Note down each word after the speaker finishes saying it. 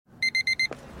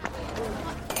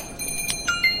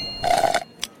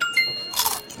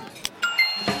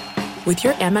With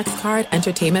your Amex card,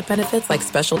 entertainment benefits like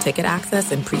special ticket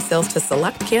access and pre-sales to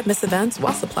select can't-miss events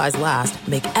while supplies last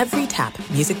make every tap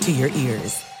music to your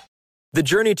ears. The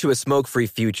journey to a smoke-free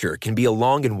future can be a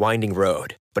long and winding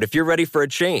road. But if you're ready for a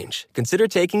change, consider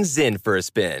taking Zyn for a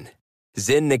spin.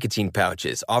 Zyn nicotine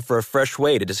pouches offer a fresh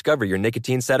way to discover your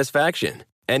nicotine satisfaction.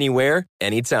 Anywhere,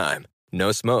 anytime.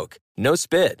 No smoke, no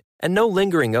spit, and no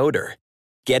lingering odor.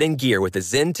 Get in gear with the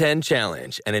Zyn 10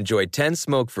 Challenge and enjoy 10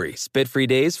 smoke-free, spit-free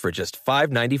days for just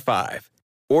 $5.95.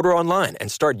 Order online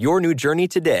and start your new journey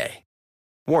today.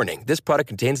 Warning, this product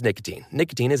contains nicotine.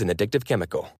 Nicotine is an addictive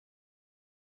chemical.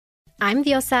 I'm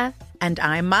Diosa. And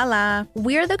I'm Mala.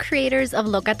 We're the creators of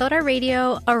Locatora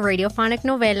Radio, a radiophonic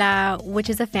novela, which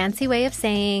is a fancy way of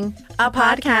saying a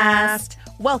podcast.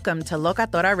 Welcome to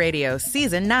Locatora Radio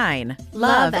Season 9.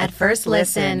 Love at First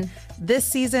Listen. This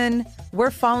season, we're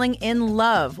falling in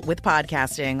love with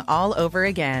podcasting all over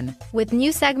again. With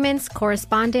new segments,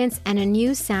 correspondence, and a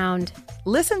new sound.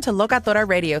 Listen to Locatora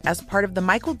Radio as part of the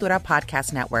My Cultura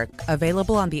Podcast Network.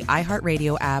 Available on the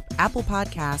iHeartRadio app, Apple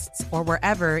Podcasts, or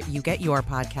wherever you get your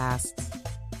podcasts.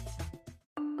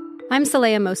 I'm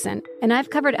Saleha Mohsin, and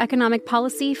I've covered economic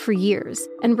policy for years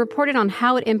and reported on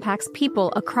how it impacts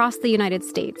people across the United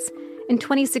States. In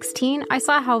 2016, I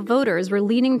saw how voters were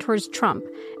leaning towards Trump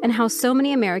and how so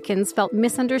many Americans felt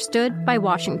misunderstood by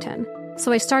Washington.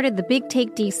 So I started The Big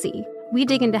Take DC. We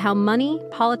dig into how money,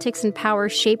 politics, and power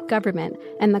shape government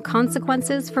and the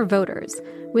consequences for voters.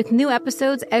 With new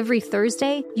episodes every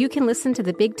Thursday, you can listen to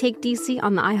The Big Take DC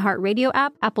on the iHeartRadio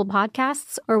app, Apple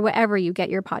Podcasts, or wherever you get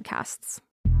your podcasts.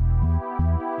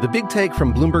 The Big Take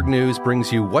from Bloomberg News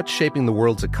brings you what's shaping the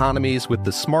world's economies with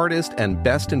the smartest and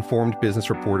best-informed business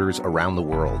reporters around the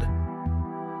world.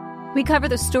 We cover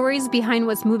the stories behind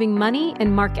what's moving money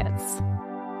and markets.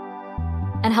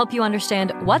 And help you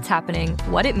understand what's happening,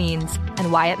 what it means,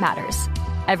 and why it matters.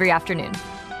 Every afternoon.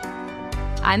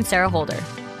 I'm Sarah Holder.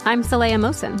 I'm Saleha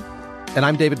Mohsin. And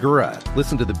I'm David Gura.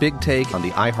 Listen to The Big Take on the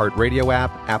iHeartRadio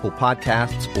app, Apple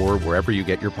Podcasts, or wherever you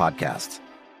get your podcasts.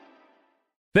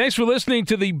 Thanks for listening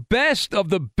to the Best of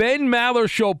the Ben Maller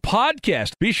Show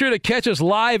podcast. Be sure to catch us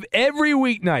live every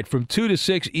weeknight from 2 to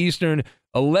 6 Eastern,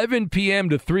 11 p.m.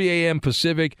 to 3 a.m.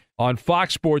 Pacific on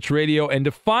Fox Sports Radio. And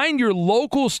to find your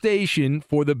local station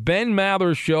for the Ben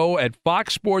Maller Show at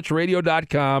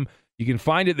foxsportsradio.com, you can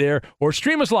find it there, or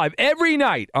stream us live every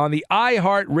night on the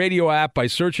iHeartRadio app by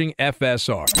searching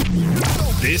FSR.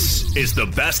 This is the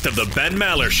Best of the Ben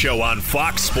Maller Show on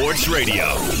Fox Sports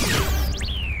Radio.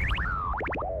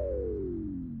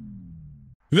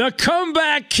 The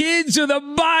comeback kids of the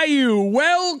Bayou,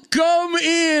 welcome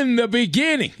in the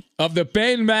beginning of the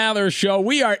Ben Maller Show.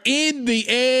 We are in the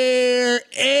air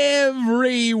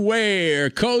everywhere,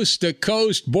 coast to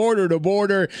coast, border to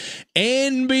border,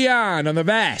 and beyond on the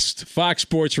vast Fox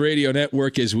Sports Radio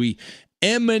network as we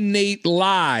emanate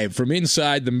live from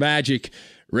inside the magic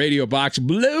radio box,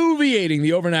 bloviating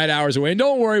the overnight hours away. And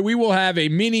don't worry, we will have a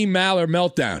mini Maller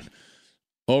meltdown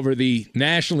over the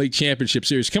National League Championship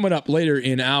Series coming up later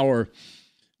in hour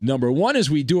number one as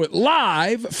we do it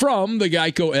live from the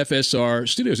Geico FSR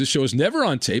studios. This show is never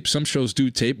on tape. Some shows do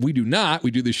tape. We do not.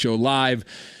 We do this show live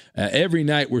every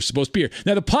night. We're supposed to be here.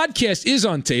 Now, the podcast is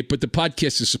on tape, but the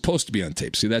podcast is supposed to be on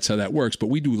tape. See, that's how that works. But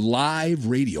we do live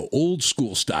radio, old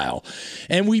school style.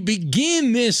 And we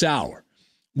begin this hour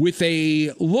with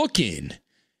a look-in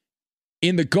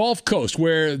the Gulf Coast,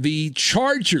 where the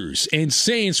Chargers and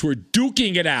Saints were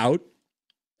duking it out.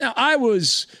 Now, I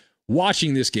was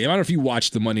watching this game. I don't know if you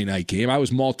watched the Monday night game. I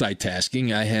was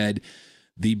multitasking. I had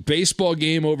the baseball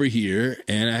game over here,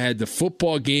 and I had the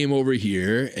football game over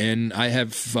here, and I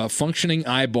have functioning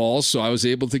eyeballs, so I was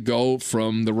able to go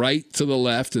from the right to the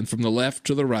left and from the left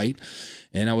to the right.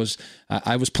 And I was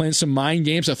playing some mind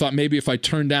games. I thought maybe if I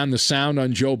turned down the sound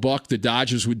on Joe Buck, the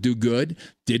Dodgers would do good.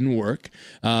 Didn't work.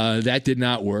 That did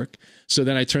not work. So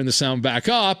then I turned the sound back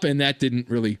up, and that didn't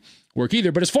really work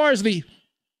either. But as far as the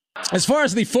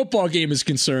football game is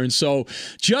concerned, so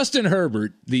Justin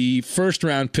Herbert, the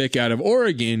first-round pick out of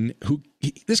Oregon,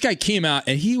 this guy came out,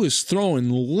 and he was throwing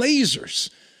lasers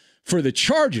for the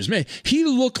Chargers. Man, he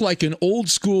looked like an old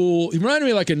school, he reminded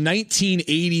me like a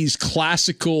 1980s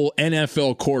classical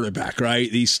NFL quarterback,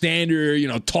 right? The standard,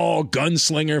 tall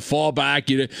gunslinger, fallback.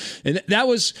 And that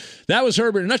was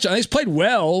Herbert in a nutshell. He's played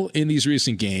well in these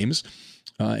recent games.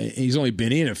 He's only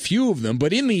been in a few of them,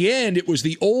 but in the end, it was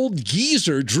the old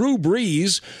geezer, Drew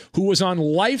Brees, who was on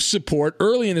life support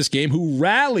early in this game, who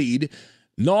rallied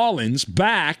Nolans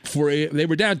back they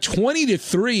were down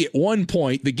 20-3 at one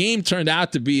point. The game turned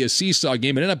out to be a seesaw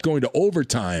game. It ended up going to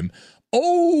overtime.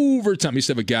 overtime. I used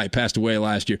to have a guy who passed away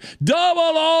last year.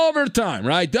 Double overtime,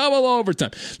 right? Double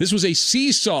overtime. This was a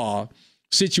seesaw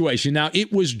situation. Now,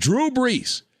 it was Drew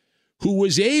Brees who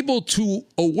was able to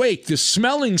awake the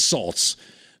smelling salts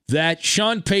that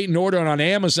Sean Payton ordered on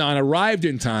Amazon, arrived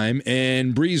in time,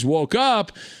 and Brees woke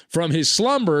up from his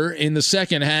slumber in the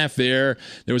second half there.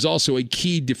 There was also a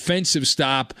key defensive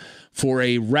stop for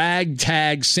a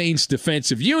ragtag Saints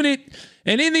defensive unit.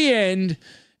 And in the end,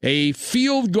 a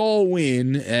field goal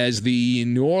win as the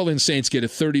New Orleans Saints get a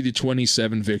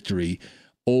 30-27 victory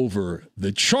over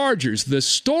the Chargers. The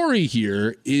story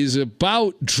here is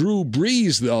about Drew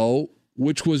Brees, though,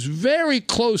 which was very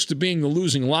close to being the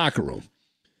losing locker room.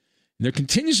 There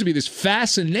continues to be this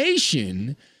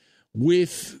fascination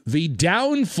with the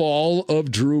downfall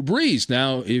of Drew Brees.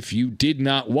 Now, if you did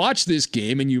not watch this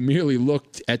game and you merely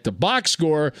looked at the box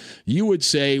score, you would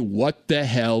say, what the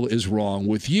hell is wrong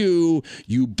with you?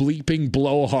 You bleeping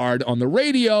blowhard on the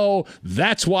radio.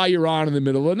 That's why you're on in the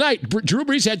middle of the night. Drew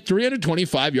Brees had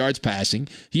 325 yards passing.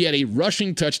 He had a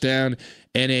rushing touchdown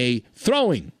and a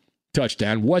throwing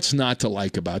touchdown. What's not to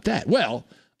like about that? Well,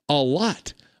 a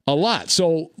lot.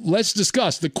 So let's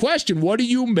discuss the question, what do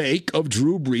you make of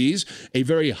Drew Brees, a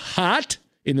very hot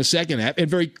in the second half and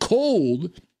very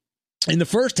cold in the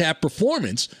first half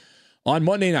performance on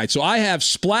Monday night? So I have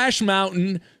Splash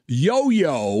Mountain,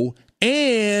 Yo-Yo,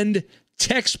 and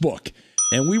Textbook.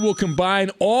 And we will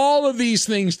combine all of these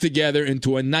things together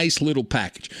into a nice little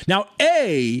package. Now,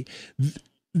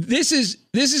 this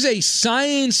is a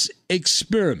science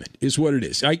experiment, is what it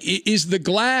is. Like, is the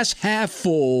glass half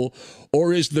full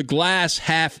or is the glass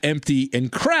half empty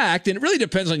and cracked? And it really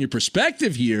depends on your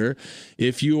perspective here.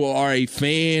 If you are a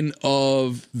fan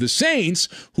of the Saints,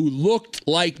 who looked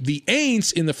like the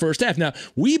Aints in the first half. Now,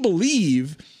 we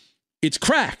believe it's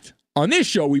cracked. On this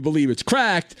show, we believe it's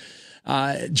cracked.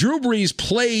 Drew Brees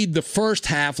played the first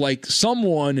half like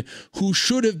someone who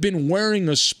should have been wearing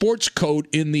a sports coat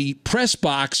in the press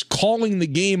box calling the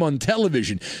game on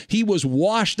television. He was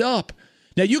washed up.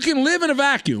 Now, you can live in a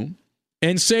vacuum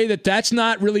and say that that's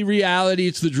not really reality.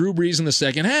 It's the Drew Brees in the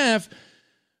second half.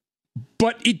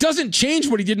 But it doesn't change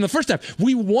what he did in the first half.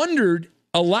 We wondered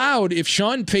aloud if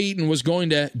Sean Payton was going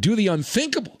to do the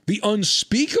unthinkable, the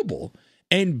unspeakable,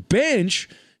 and bench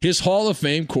his Hall of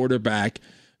Fame quarterback,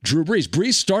 Drew Brees.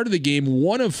 Brees started the game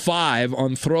 1 of 5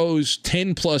 on throws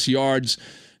 10-plus yards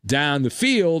down the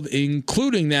field,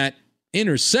 including that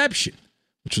interception,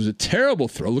 which was a terrible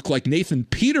throw. Looked like Nathan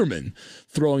Peterman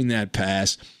throwing that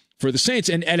pass for the Saints.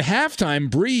 And at halftime,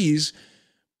 Brees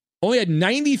only had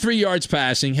 93 yards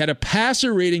passing, had a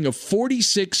passer rating of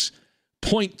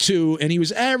 46.2, and he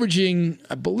was averaging,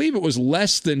 I believe it was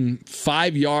less than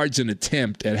 5 yards an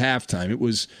attempt at halftime. It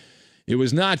was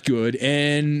not good.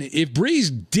 And if Brees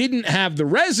didn't have the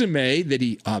resume that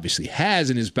he obviously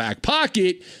has in his back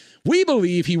pocket, we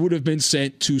believe he would have been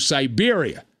sent to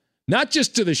Siberia. Not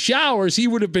just to the showers, he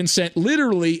would have been sent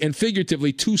literally and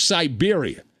figuratively to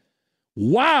Siberia.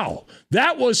 Wow,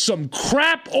 that was some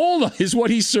crapola is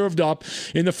what he served up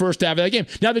in the first half of that game.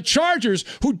 Now, the Chargers,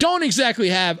 who don't exactly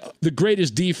have the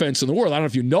greatest defense in the world, I don't know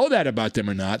if you know that about them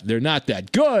or not, they're not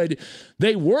that good.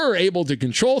 They were able to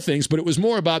control things, but it was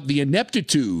more about the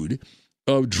ineptitude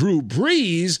of Drew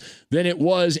Brees than it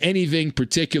was anything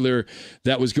particular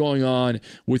that was going on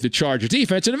with the Chargers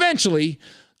defense. And eventually,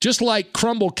 just like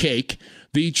crumble cake,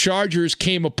 the Chargers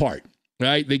came apart,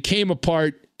 right? They came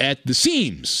apart at the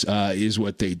seams, is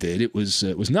what they did. It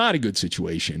was not a good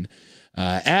situation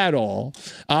at all.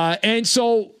 And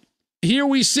so here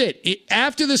we sit.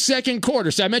 After the second quarter,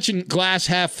 so I mentioned glass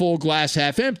half full, glass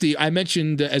half empty. I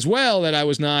mentioned as well that I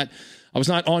was not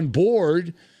on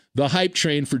board the hype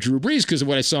train for Drew Brees because of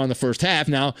what I saw in the first half.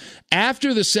 Now,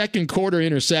 after the second quarter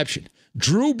interception,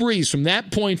 Drew Brees from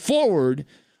that point forward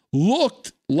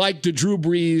looked like the Drew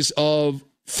Brees of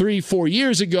 3-4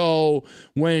 years ago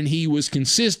when he was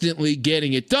consistently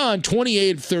getting it done.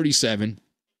 28 of 37,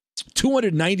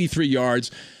 293 yards,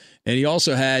 and he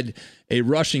also had a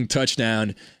rushing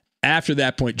touchdown after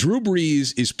that point. Drew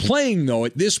Brees is playing, though,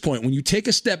 at this point, when you take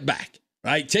a step back,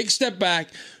 right? Take a step back.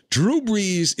 Drew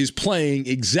Brees is playing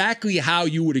exactly how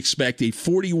you would expect a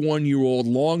 41-year-old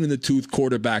long-in-the-tooth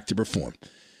quarterback to perform.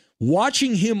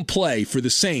 Watching him play for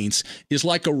the Saints is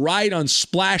like a ride on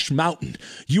Splash Mountain.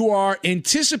 You are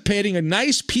anticipating a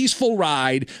nice, peaceful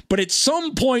ride, but at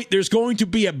some point there's going to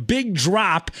be a big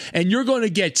drop, and you're going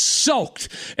to get soaked.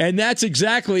 And that's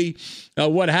exactly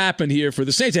what happened here for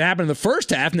the Saints. It happened in the first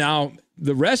half. Now,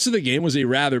 the rest of the game was a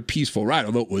rather peaceful ride,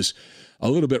 although it was a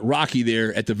little bit rocky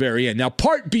there at the very end. Now,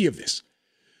 part B of this.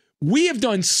 We have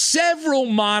done several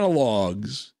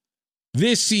monologues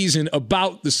this season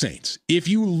about the Saints. If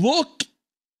you look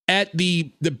at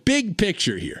the big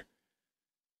picture here,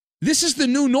 this is the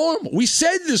new normal. We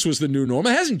said this was the new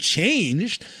normal. It hasn't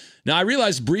changed. Now, I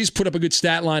realize Breeze put up a good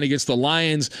stat line against the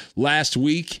Lions last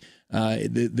week,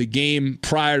 the game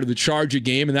prior to the Charger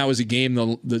game, and that was a game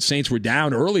the Saints were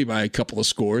down early by a couple of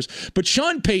scores. But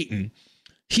Sean Payton,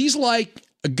 he's like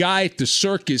a guy at the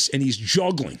circus, and he's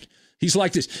juggling. He's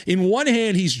like this. In one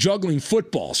hand, he's juggling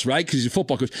footballs, right? Because he's a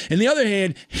football coach. In the other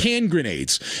hand, hand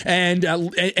grenades. And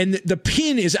the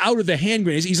pin is out of the hand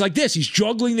grenades. He's like this. He's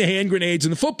juggling the hand grenades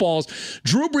and the footballs.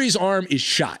 Drew Brees' arm is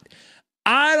shot.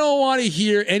 I don't want to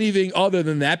hear anything other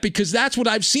than that, because that's what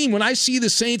I've seen. When I see the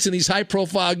Saints in these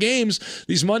high-profile games,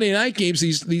 these Monday night games,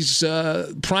 these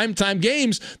primetime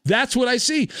games, that's what I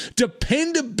see.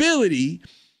 Dependability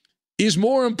is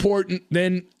more important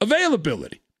than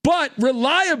availability. But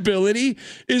reliability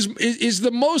is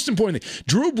the most important thing.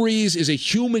 Drew Brees is a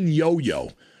human yo-yo,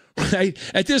 right?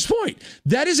 At this point,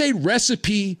 that is a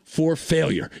recipe for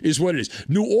failure, is what it is.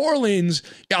 New Orleans,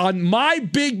 on my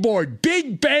big board,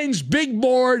 Big Ben's big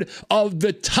board of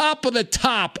the top on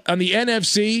the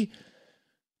NFC,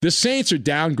 the Saints are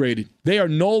downgraded. They are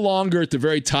no longer at the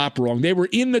very top rung. They were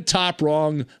in the top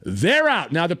rung. They're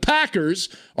out. Now, the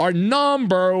Packers are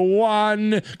number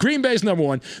one. Green Bay's number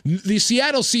one. The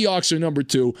Seattle Seahawks are number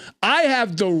two. I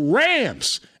have the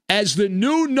Rams as the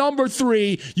new number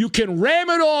three. You can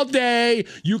ram it all day.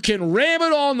 You can ram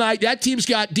it all night. That team's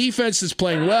got defense that's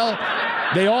playing well.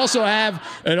 They also have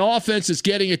an offense that's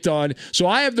getting it done. So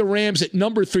I have the Rams at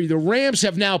number three. The Rams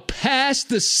have now passed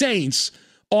the Saints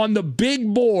on the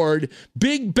big board,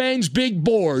 Big Ben's big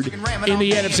board in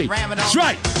the NFC. That's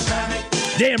right.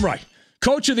 Damn right.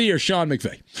 Coach of the year, Sean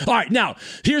McVay. All right, now,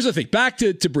 here's the thing. Back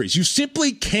to Brees. You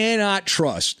simply cannot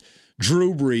trust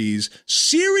Drew Brees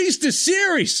series to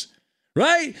series,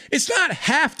 right? It's not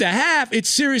half to half. It's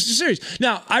series to series.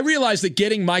 Now, I realize that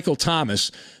getting Michael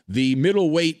Thomas, the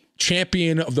middleweight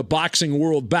champion of the boxing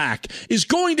world, back is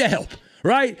going to help,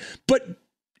 right? But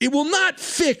it will not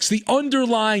fix the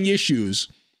underlying issues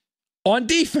on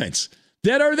defense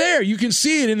that are there. You can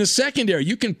see it in the secondary.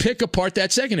 You can pick apart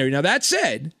that secondary. Now, that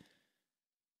said,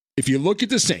 if you look at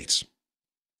the Saints,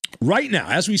 right now,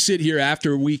 as we sit here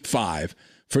after week 5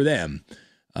 for them,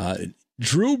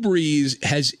 Drew Brees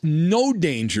has no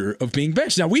danger of being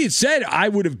benched. Now, we had said I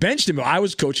would have benched him if I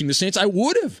was coaching the Saints. I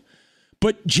would have.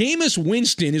 But Jameis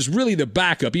Winston is really the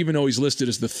backup, even though he's listed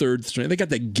as the third string. They got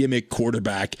that gimmick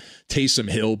quarterback, Taysom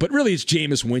Hill, but really it's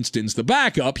Jameis Winston's the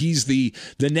backup. He's the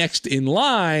next in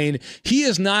line. He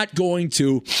is not going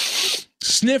to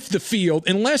sniff the field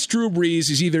unless Drew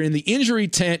Brees is either in the injury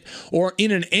tent or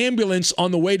in an ambulance on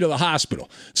the way to the hospital.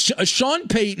 Sean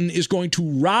Payton is going to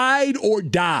ride or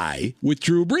die with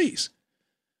Drew Brees.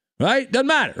 Right? Doesn't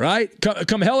matter, right?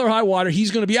 Come hell or high water,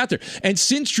 he's going to be out there. And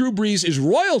since Drew Brees is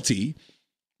royalty,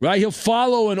 right, he'll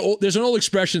follow there's an old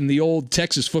expression the old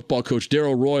Texas football coach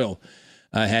Darrell Royal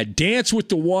had, dance with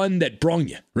the one that brung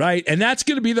you, right? And that's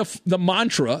going to be the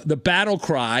mantra, the battle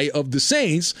cry of the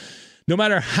Saints, no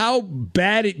matter how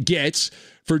bad it gets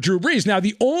for Drew Brees. Now,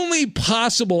 the only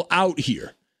possible out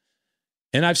here,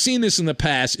 and I've seen this in the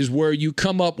past, is where you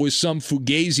come up with some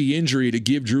fugazi injury to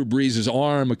give Drew Brees his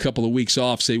arm a couple of weeks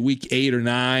off, say week 8 or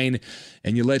 9,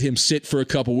 and you let him sit for a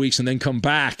couple of weeks and then come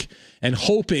back and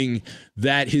hoping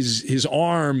that his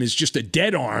arm is just a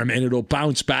dead arm and it'll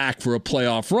bounce back for a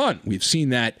playoff run. We've seen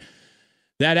that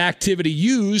activity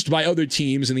used by other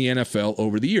teams in the NFL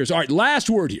over the years. All right, last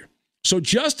word here. So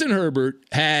Justin Herbert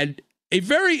had a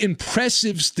very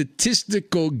impressive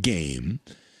statistical game,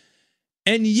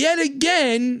 and yet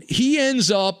again, he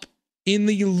ends up in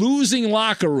the losing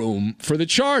locker room for the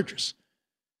Chargers.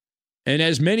 And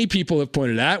as many people have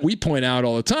pointed out, we point out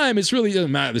all the time, it really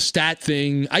doesn't matter, the stat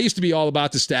thing. I used to be all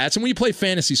about the stats. And when you play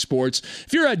fantasy sports,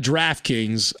 if you're at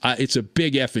DraftKings, it's a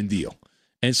big effing deal.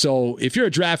 And so if you're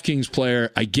a DraftKings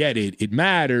player, I get it. It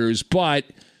matters. But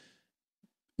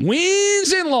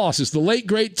wins and losses. The late,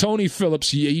 great Tony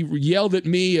Phillips, he yelled at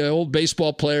me, an old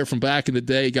baseball player from back in the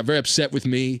day. He got very upset with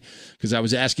me because I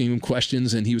was asking him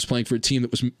questions, and he was playing for a team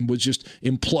that was just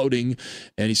imploding.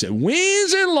 And he said,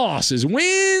 wins and losses,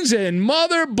 wins and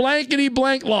mother blankety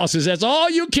blank losses. That's all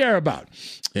you care about.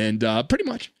 And pretty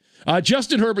much.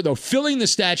 Justin Herbert, though, filling the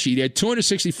stat sheet, he had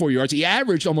 264 yards. He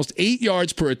averaged almost 8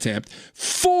 yards per attempt,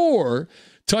 4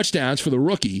 touchdowns for the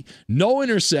rookie, no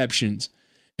interceptions,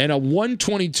 and a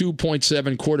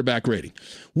 122.7 quarterback rating,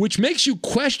 which makes you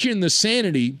question the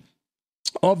sanity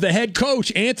of the head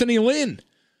coach, Anthony Lynn.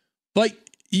 Like,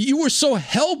 you were so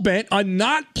hell-bent on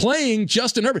not playing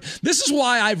Justin Herbert. This is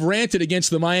why I've ranted against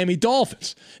the Miami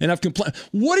Dolphins, and I've complained.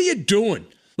 What are you doing?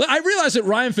 I realize that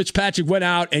Ryan Fitzpatrick went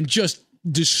out and just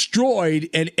destroyed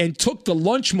and took the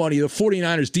lunch money of the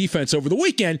 49ers defense over the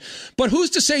weekend, but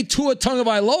who's to say Tua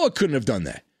Tagovailoa couldn't have done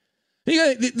that?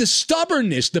 The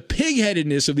stubbornness, the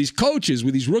pig-headedness of these coaches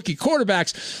with these rookie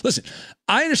quarterbacks. Listen,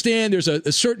 I understand there's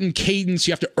a certain cadence.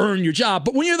 You have to earn your job.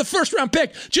 But when you're the first-round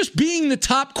pick, just being the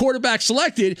top quarterback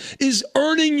selected is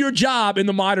earning your job in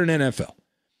the modern NFL.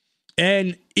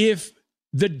 And if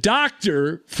the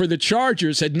doctor for the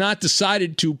Chargers had not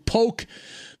decided to poke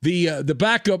the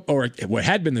backup, or what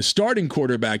had been the starting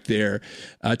quarterback there,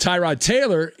 Tyrod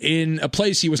Taylor, in a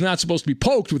place he was not supposed to be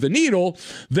poked with a needle,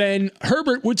 then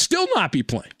Herbert would still not be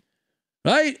playing,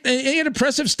 right? And he had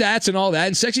impressive stats and all that,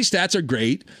 and sexy stats are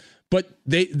great, but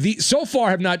they so far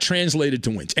have not translated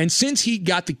to wins. And since he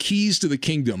got the keys to the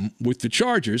kingdom with the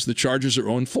Chargers are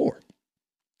 0-4.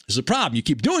 There's a problem. You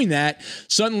keep doing that,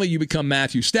 suddenly you become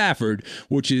Matthew Stafford,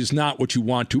 which is not what you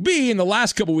want to be, and the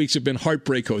last couple weeks have been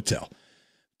Heartbreak Hotel.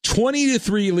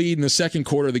 20-3 lead in the second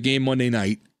quarter of the game Monday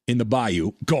night in the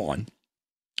Bayou. Gone.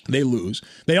 They lose.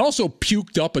 They also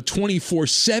puked up a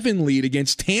 24-7 lead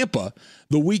against Tampa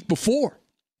the week before.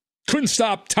 Couldn't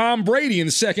stop Tom Brady in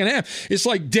the second half. It's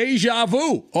like deja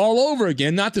vu all over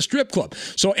again, not the strip club.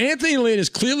 So Anthony Lynn is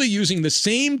clearly using the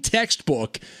same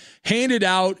textbook handed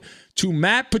out to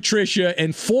Matt Patricia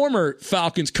and former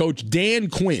Falcons coach Dan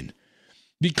Quinn,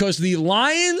 because the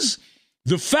Lions,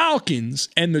 the Falcons,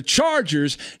 and the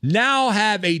Chargers now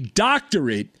have a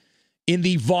doctorate in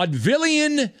the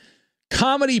vaudevillian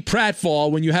comedy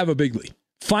pratfall when you have a big lead,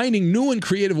 finding new and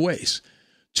creative ways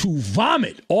to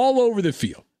vomit all over the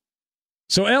field.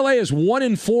 So LA is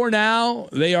 1-4 now.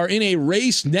 They are in a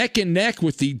race neck and neck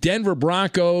with the Denver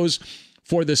Broncos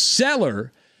for the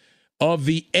cellar of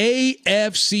the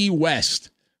AFC West.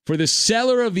 For the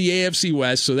cellar of the AFC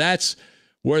West. So that's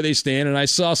where they stand. And I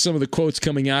saw some of the quotes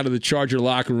coming out of the Charger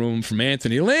locker room from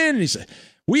Anthony Lynn. And he said,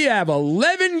 we have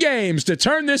 11 games to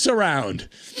turn this around.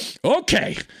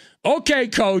 Okay,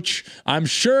 coach. I'm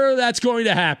sure that's going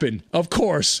to happen. Of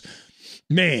course.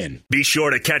 Man. Be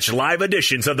sure to catch live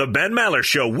editions of the Ben Maller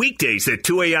Show weekdays at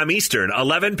 2 a.m. Eastern,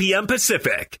 11 p.m.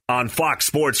 Pacific on Fox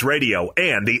Sports Radio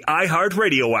and the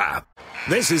iHeartRadio app.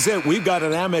 This is it. We've got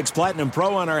an Amex Platinum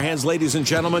Pro on our hands, ladies and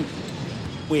gentlemen.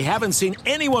 We haven't seen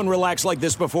anyone relax like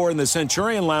this before in the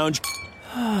Centurion Lounge.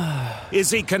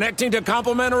 Is he connecting to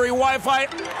complimentary Wi-Fi?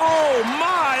 Oh,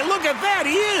 my. Look at that.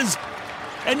 He is.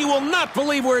 And you will not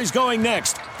believe where he's going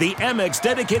next. The Amex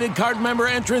dedicated card member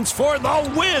entrance for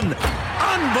the win.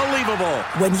 Unbelievable.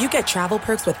 When you get travel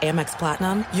perks with Amex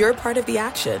Platinum, you're part of the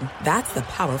action. That's the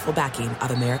powerful backing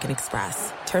of American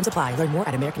Express. Terms apply. Learn more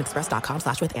at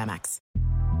americanexpress.com/withAmex.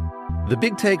 The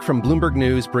Big Take from Bloomberg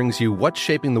News brings you what's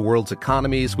shaping the world's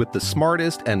economies with the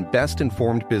smartest and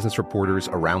best-informed business reporters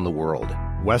around the world.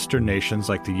 Western nations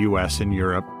like the U.S. and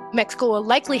Europe. Mexico will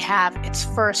likely have its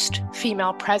first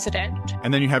female president.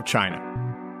 And then you have China.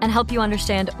 And help you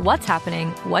understand what's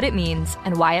happening, what it means,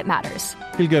 and why it matters.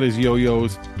 He'll get his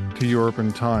yo-yos to Europe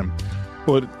in time.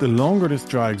 But the longer this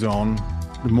drags on,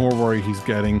 the more worry he's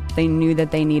getting. They knew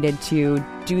that they needed to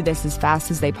do this as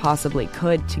fast as they possibly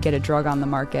could to get a drug on the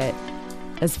market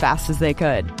as fast as they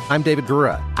could. I'm David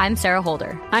Gura. I'm Sarah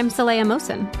Holder. I'm Saleha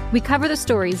Mohsen. We cover the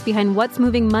stories behind what's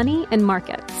moving money and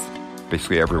markets.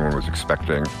 Basically, everyone was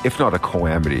expecting, if not a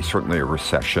calamity, certainly a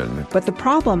recession. But the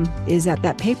problem is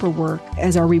that paperwork,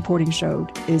 as our reporting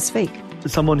showed, is fake.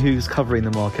 As someone who's covering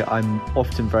the market, I'm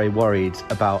often very worried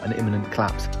about an imminent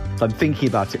collapse. So I'm thinking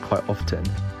about it quite often.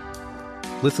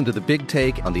 Listen to The Big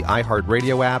Take on the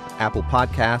iHeartRadio app, Apple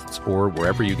Podcasts, or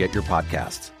wherever you get your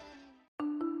podcasts.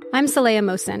 I'm Saleha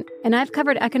Mohsen, and I've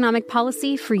covered economic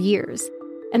policy for years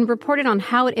and reported on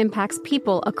how it impacts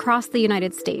people across the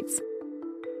United States.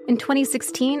 In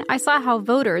 2016, I saw how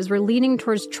voters were leaning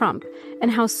towards Trump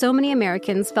and how so many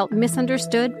Americans felt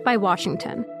misunderstood by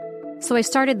Washington. So I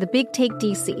started The Big Take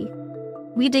DC.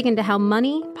 We dig into how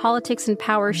money, politics, and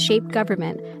power shape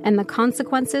government and the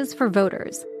consequences for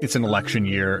voters. It's an election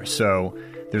year, so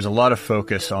there's a lot of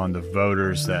focus on the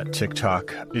voters that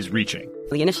TikTok is reaching.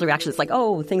 The initial reaction is like,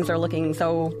 oh, things are looking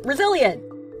so resilient.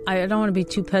 I don't want to be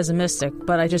too pessimistic,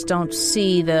 but I just don't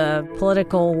see the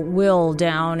political will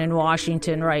down in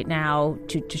Washington right now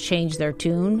to change their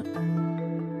tune.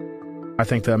 I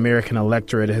think the American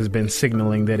electorate has been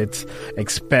signaling that it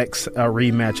expects a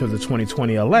rematch of the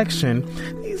 2020 election.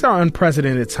 These are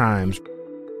unprecedented times.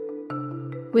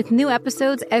 With new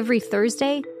episodes every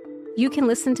Thursday, you can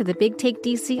listen to The Big Take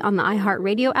DC on the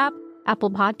iHeartRadio app,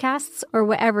 Apple Podcasts, or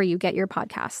wherever you get your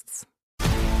podcasts.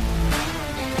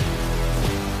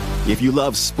 If you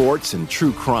love sports and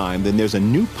true crime, then there's a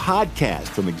new podcast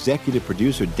from executive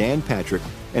producer Dan Patrick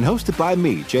and hosted by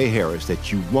me, Jay Harris,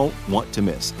 that you won't want to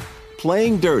miss.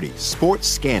 Playing Dirty: Sports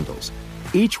Scandals.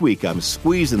 Each week, I'm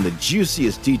squeezing the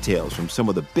juiciest details from some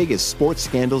of the biggest sports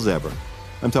scandals ever.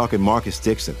 I'm talking Marcus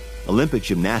Dixon, Olympic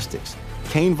gymnastics,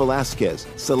 Cain Velasquez,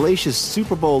 salacious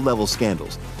Super Bowl-level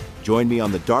scandals. Join me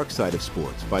on the dark side of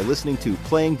sports by listening to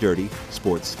Playing Dirty: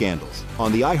 Sports Scandals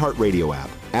on the iHeartRadio app,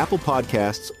 Apple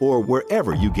Podcasts, or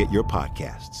wherever you get your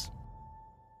podcasts.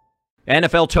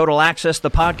 NFL Total Access, the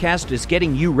podcast, is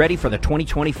getting you ready for the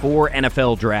 2024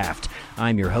 NFL Draft.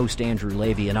 I'm your host, Andrew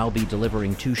Levy, and I'll be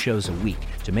delivering 2 shows a week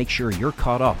to make sure you're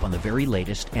caught up on the very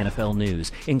latest NFL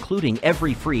news, including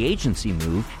every free agency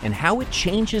move and how it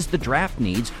changes the draft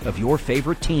needs of your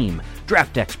favorite team.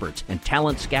 Draft experts and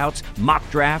talent scouts, mock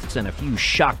drafts, and a few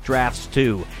shock drafts,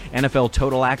 too. NFL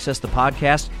Total Access, the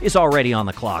podcast, is already on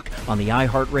the clock on the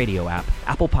iHeartRadio app,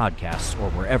 Apple Podcasts, or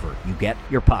wherever you get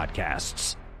your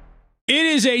podcasts. It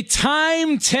is a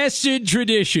time-tested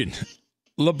tradition.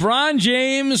 LeBron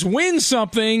James wins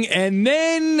something and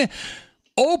then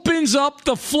opens up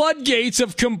the floodgates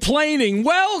of complaining.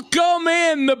 Welcome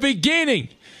in the beginning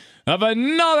of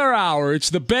another hour.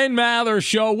 It's the Ben Maller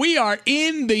Show. We are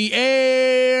in the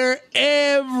air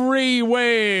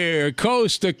everywhere,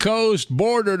 coast to coast,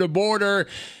 border to border,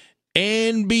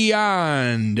 and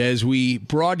beyond, as we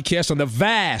broadcast on the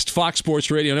vast Fox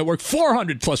Sports Radio Network,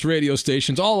 400-plus radio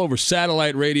stations all over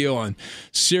satellite radio on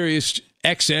Sirius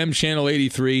XM Channel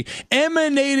 83,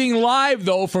 emanating live,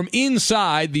 though, from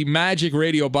inside the Magic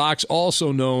Radio Box,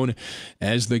 also known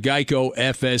as the Geico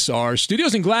FSR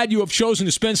Studios. And glad you have chosen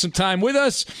to spend some time with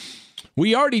us.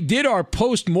 We already did our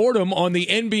post-mortem on the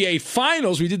NBA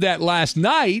Finals. We did that last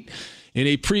night in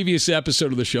a previous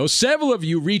episode of the show. Several of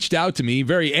you reached out to me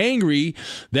very angry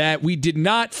that we did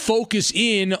not focus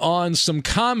in on some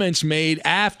comments made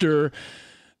after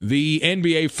the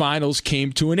NBA Finals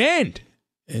came to an end.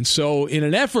 And so in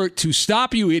an effort to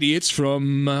stop you idiots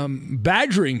from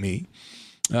badgering me,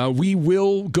 we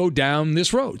will go down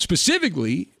this road.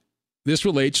 Specifically, this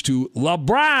relates to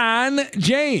LeBron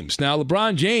James. Now,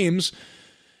 LeBron James,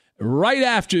 right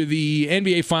after the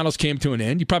NBA Finals came to an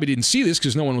end, you probably didn't see this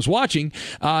because no one was watching,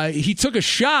 he took a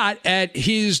shot at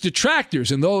his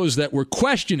detractors and those that were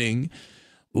questioning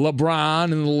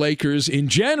LeBron and the Lakers in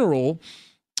general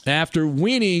after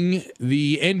winning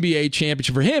the NBA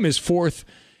championship for him, his 4th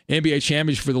NBA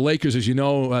championship. For the Lakers, as you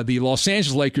know, the Los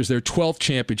Angeles Lakers, their 12th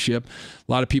championship.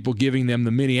 A lot of people giving them the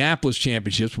Minneapolis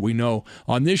championships. We know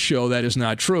on this show that is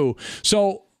not true.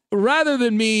 So rather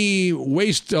than me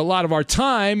waste a lot of our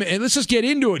time, and let's just get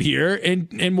into it here,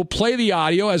 and we'll play the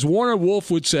audio. As Warner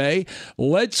Wolf would say,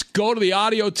 let's go to the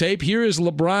audio tape. Here is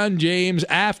LeBron James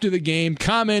after the game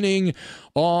commenting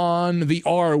on the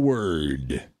R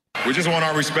word. We just want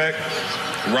our respect.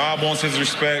 Rob wants his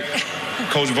respect.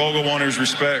 Coach Vogel wants his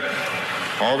respect.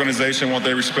 Our organization wants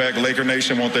their respect. Laker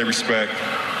Nation wants their respect.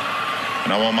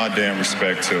 And I want my damn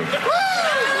respect, too.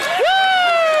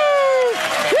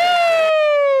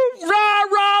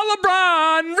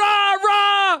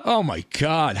 Oh, my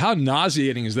God. How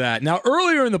nauseating is that? Now,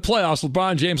 earlier in the playoffs,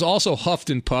 LeBron James also huffed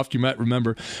and puffed, you might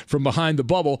remember, from behind the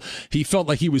bubble. He felt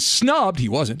like he was snubbed. He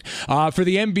wasn't. For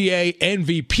the NBA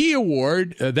MVP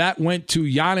award, that went to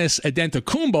Giannis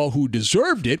Antetokounmpo, who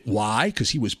deserved it. Why? Because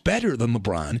he was better than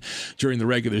LeBron during the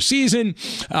regular season.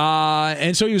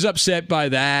 And so he was upset by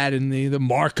that and the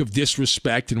mark of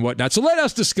disrespect and whatnot. So let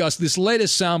us discuss this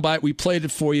latest soundbite. We played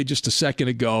it for you just a second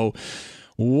ago.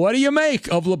 What do you make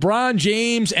of LeBron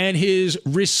James and his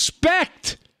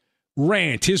respect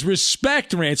rant?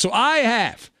 So I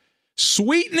have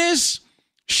sweetness,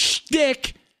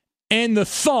 shtick, and the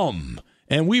thumb.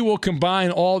 And we will combine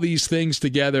all these things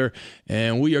together,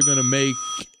 and we are going to make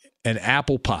an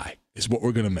apple pie is what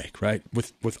we're going to make, right?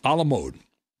 With a la mode.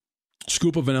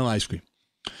 Scoop of vanilla ice cream.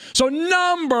 So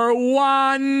number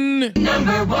one.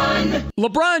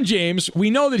 LeBron James, we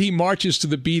know that he marches to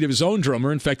the beat of his own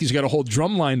drummer. In fact, he's got a whole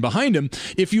drum line behind him.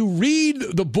 If you read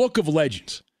the Book of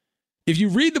Legends,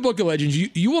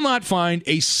 you will not find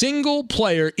a single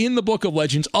player in the Book of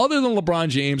Legends other than LeBron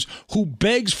James who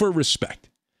begs for respect.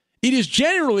 It is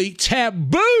generally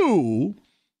taboo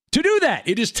to do that.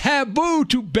 It is taboo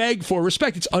to beg for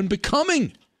respect. It's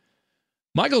unbecoming.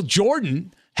 Michael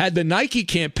Jordan had the Nike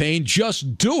campaign,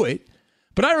 Just Do It.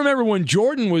 But I remember when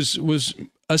Jordan was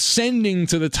ascending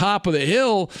to the top of the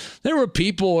hill, there were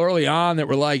people early on that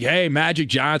were like, hey, Magic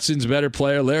Johnson's a better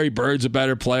player, Larry Bird's a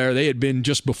better player. They had been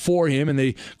just before him, and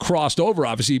they crossed over.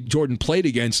 Obviously, Jordan played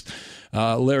against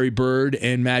Larry Bird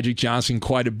and Magic Johnson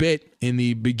quite a bit in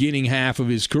the beginning half of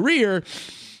his career.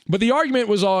 But the argument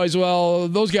was always, well,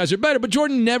 those guys are better. But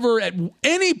Jordan never, at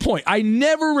any point, I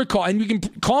never recall, and you can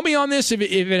call me on this if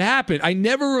it happened, I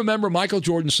never remember Michael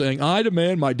Jordan saying, I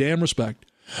demand my damn respect.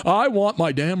 I want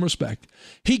my damn respect.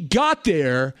 He got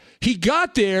there,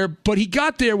 but he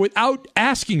got there without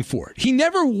asking for it. He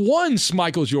never once,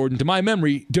 Michael Jordan, to my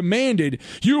memory, demanded,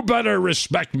 you better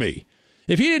respect me.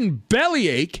 If he didn't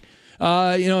bellyache,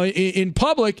 in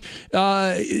public,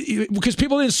 because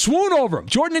people didn't swoon over him.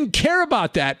 Jordan didn't care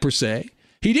about that, per se.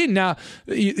 He didn't. Now,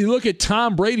 you look at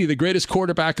Tom Brady, the greatest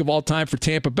quarterback of all time for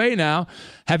Tampa Bay now.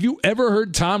 Have you ever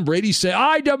heard Tom Brady say,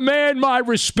 I demand my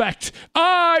respect.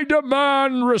 I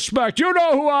demand respect. You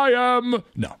know who I am.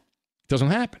 No, it doesn't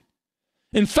happen.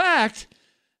 In fact,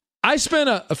 I spent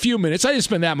a few minutes. I didn't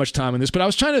spend that much time on this, but I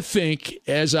was trying to think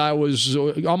as I was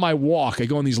on my walk. I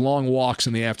go on these long walks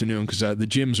in the afternoon because the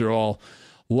gyms are all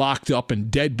locked up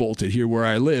and deadbolted here where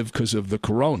I live because of the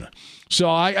corona. So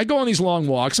I go on these long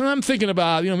walks, and I'm thinking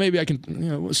about, maybe I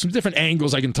can, some different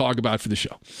angles I can talk about for the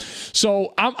show.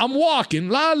 So I'm walking,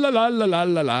 la, la, la, la, la,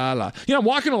 la, la, la. I'm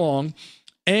walking along,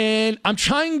 and I'm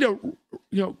trying to,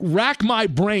 rack my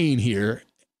brain here.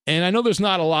 And I know there's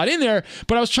not a lot in there,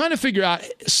 but I was trying to figure out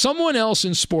someone else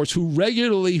in sports who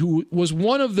was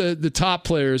one of the top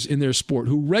players in their sport,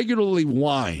 who regularly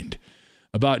whined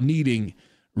about needing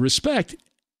respect.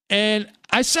 And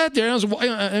I sat there, and I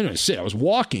was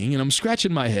walking, and I'm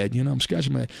scratching my head,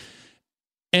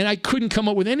 and I couldn't come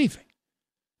up with anything.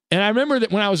 And I remember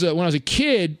that when I was a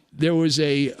kid, there was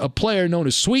a player known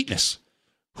as Sweetness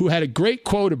who had a great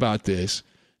quote about this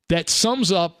that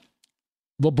sums up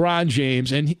LeBron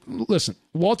James. And listen,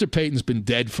 Walter Payton's been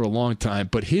dead for a long time,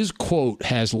 but his quote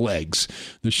has legs.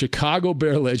 The Chicago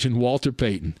Bear legend, Walter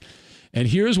Payton. And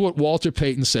here's what Walter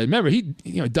Payton said. Remember, he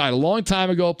died a long time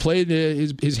ago, played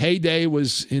his heyday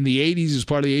was in the 80s. He was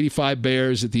part of the 85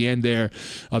 Bears at the end there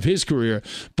of his career.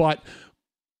 But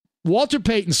Walter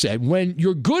Payton said, when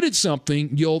you're good at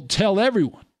something, you'll tell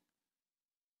everyone.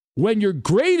 When you're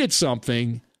great at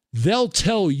something, they'll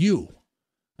tell you.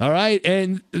 All right?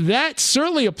 And that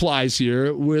certainly applies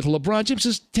here with LeBron James.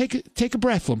 Just take a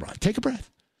breath, LeBron. Take a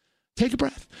breath. Take a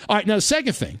breath. All right, now the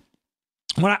second thing.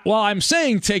 While I'm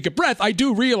saying take a breath, I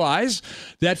do realize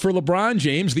that for LeBron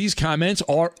James, these comments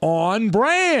are on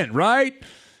brand, right?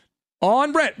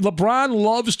 On brand. LeBron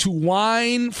loves to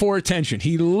whine for attention.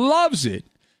 He loves it.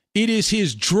 It is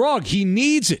his drug. He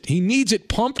needs it. He needs it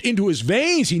pumped into his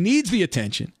veins. He needs the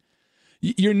attention.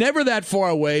 You're never that far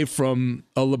away from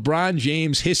a LeBron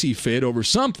James hissy fit over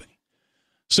something.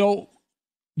 So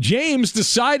James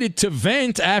decided to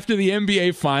vent after the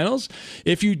NBA Finals.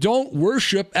 If you don't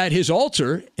worship at his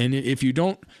altar, and if you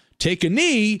don't take a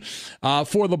knee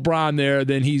for LeBron there,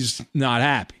 then he's not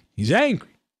happy. He's angry.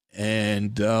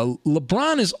 And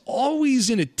LeBron is always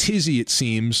in a tizzy, it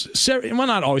seems. Well,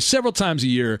 not always. Several times a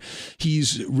year,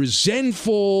 he's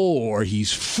resentful or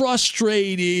he's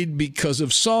frustrated because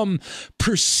of some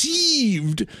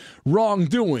perceived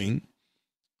wrongdoing,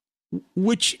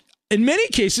 which in many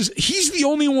cases, he's the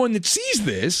only one that sees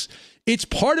this. It's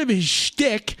part of his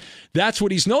shtick. That's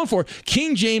what he's known for.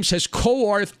 King James has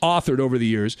co-authored over the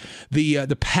years the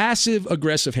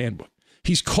Passive-Aggressive Handbook.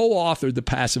 He's co-authored the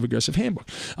Passive-Aggressive Handbook.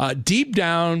 Deep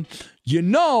down,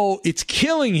 it's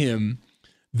killing him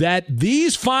that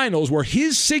these finals where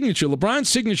his signature, LeBron's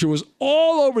signature, was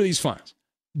all over these finals.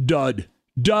 Dud,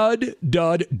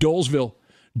 Dolesville.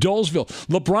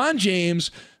 LeBron James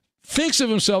thinks of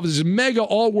himself as a mega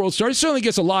all-world star. He certainly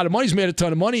gets a lot of money. He's made a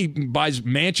ton of money. He buys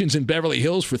mansions in Beverly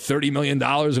Hills for $30 million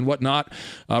and whatnot,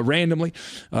 randomly.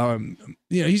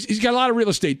 He's got a lot of real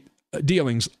estate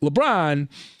dealings. LeBron,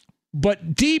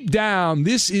 but deep down,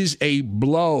 this is a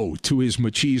blow to his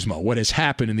machismo, what has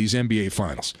happened in these NBA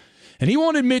Finals. And he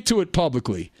won't admit to it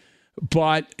publicly,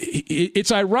 but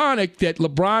it's ironic that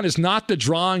LeBron is not the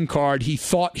drawing card he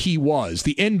thought he was.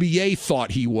 The NBA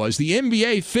thought he was. The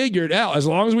NBA figured out, as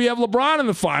long as we have LeBron in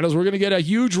the finals, we're going to get a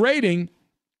huge rating.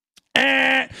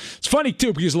 It's funny,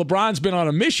 too, because LeBron's been on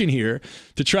a mission here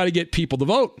to try to get people to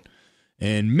vote.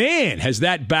 And man, has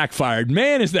that backfired.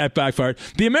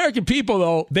 The American people,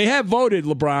 though, they have voted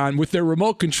LeBron with their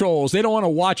remote controls. They don't want to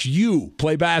watch you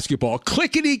play basketball.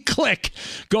 Clickety-click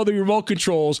go the remote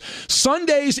controls.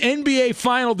 Sunday's NBA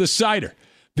Final Decider.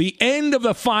 The end of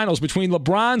the finals between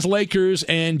LeBron's Lakers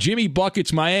and Jimmy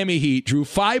Bucket's Miami Heat drew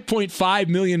 5.5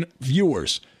 million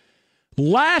viewers.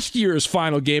 Last year's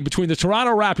final game between the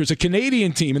Toronto Raptors, a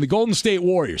Canadian team, and the Golden State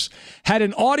Warriors had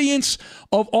an audience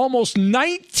of almost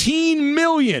 19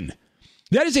 million.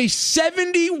 That is a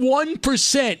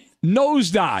 71%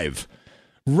 nosedive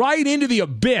right into the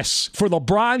abyss for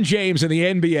LeBron James and the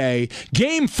NBA.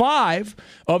 Game 5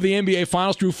 of the NBA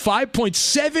Finals drew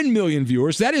 5.7 million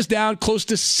viewers. That is down close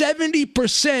to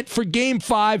 70% for Game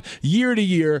 5 year to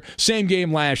year. Same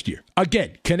game last year.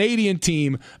 Again, Canadian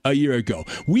team a year ago.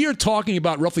 We are talking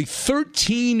about roughly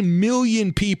 13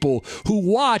 million people who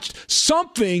watched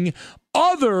something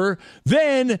other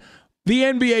than the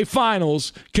NBA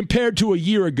Finals compared to a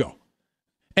year ago.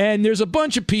 And there's a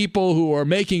bunch of people who are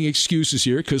making excuses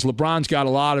here because LeBron's got a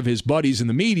lot of his buddies in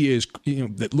the media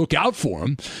that look out for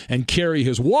him and carry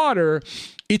his water.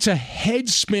 It's a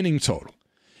head-spinning total.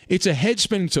 It's a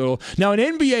head-spinning total. Now, an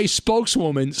NBA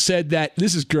spokeswoman said that,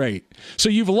 this is great. So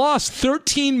you've lost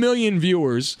 13 million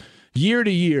viewers year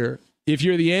to year if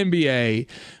you're the NBA.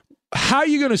 How are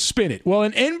you going to spin it? Well,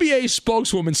 an NBA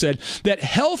spokeswoman said that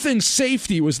health and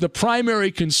safety was the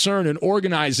primary concern in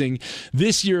organizing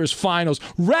this year's finals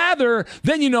rather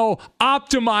than,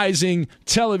 optimizing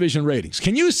television ratings.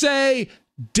 Can you say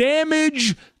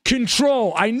damage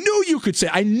control? I knew you could say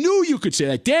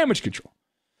that, damage control.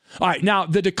 All right, now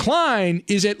the decline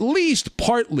is at least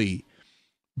partly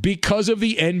because of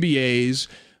the NBA's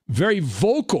very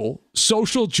vocal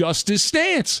social justice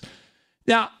stance.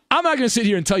 Now, I'm not going to sit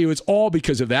here and tell you it's all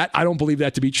because of that. I don't believe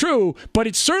that to be true, but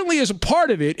it certainly is a part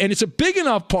of it, and it's a big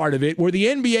enough part of it where the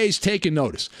NBA's taken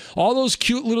notice. All those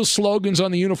cute little slogans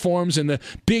on the uniforms and the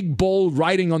big, bold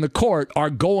writing on the court are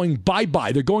going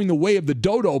bye-bye. They're going the way of the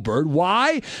dodo bird.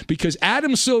 Why? Because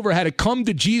Adam Silver had a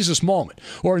come-to-Jesus moment,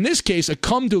 or in this case, a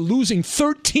come-to-losing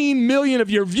 13 million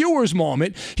of your viewers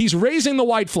moment. He's raising the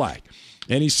white flag,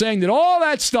 and he's saying that all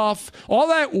that stuff, all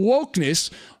that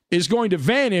wokeness is going to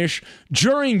vanish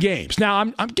during games. Now,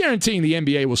 I'm guaranteeing the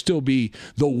NBA will still be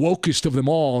the wokest of them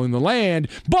all in the land,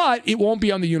 but it won't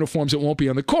be on the uniforms. It won't be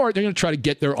on the court. They're going to try to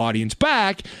get their audience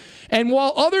back. And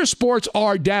while other sports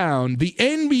are down, the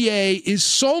NBA is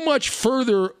so much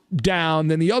further down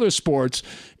than the other sports,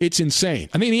 it's insane.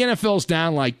 I mean, the NFL's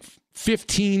down like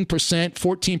 15%,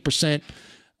 14%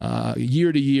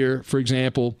 year to year, for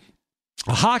example.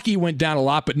 Hockey went down a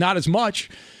lot, but not as much.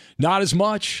 Not as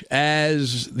much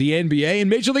as the NBA, and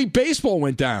Major League Baseball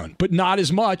went down, but not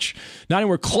as much, not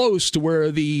anywhere close to where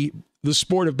the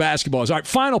sport of basketball is. All right,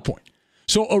 final point.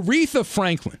 So Aretha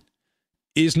Franklin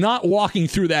is not walking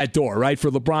through that door, right,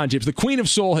 for LeBron James. The Queen of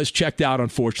Soul has checked out,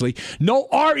 unfortunately. No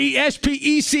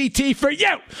RESPECT for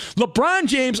you. LeBron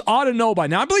James ought to know by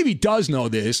now, I believe he does know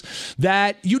this,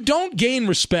 that you don't gain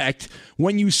respect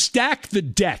when you stack the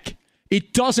deck.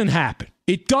 It doesn't happen.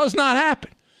 It does not happen.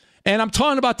 And I'm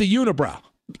talking about the unibrow.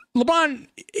 LeBron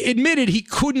admitted he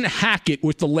couldn't hack it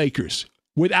with the Lakers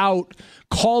without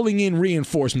calling in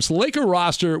reinforcements. The Laker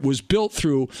roster was built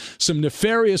through some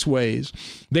nefarious ways.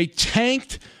 They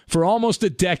tanked for almost a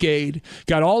decade,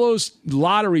 got all those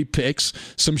lottery picks,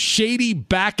 some shady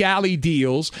back alley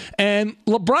deals, and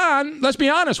LeBron, let's be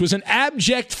honest, was an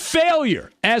abject failure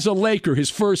as a Laker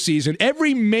his first season.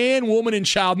 Every man, woman, and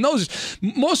child knows this.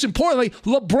 Most importantly,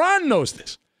 LeBron knows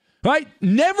this. Right?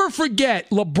 Never forget,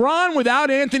 LeBron without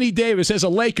Anthony Davis as a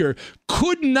Laker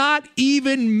could not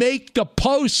even make the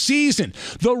postseason.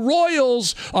 The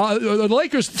Royals, the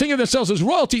Lakers think of themselves as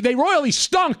royalty. They royally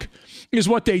stunk is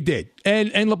what they did.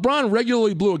 And LeBron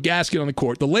regularly blew a gasket on the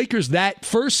court. The Lakers that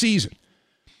first season,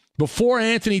 before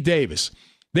Anthony Davis,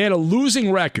 they had a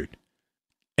losing record.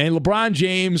 And LeBron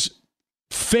James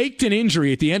faked an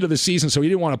injury at the end of the season, so he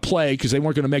didn't want to play because they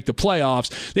weren't going to make the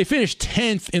playoffs. They finished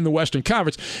 10th in the Western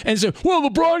Conference and said, well,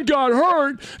 LeBron got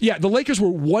hurt. Yeah, the Lakers were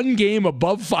one game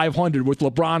above 500 with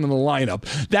LeBron in the lineup.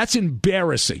 That's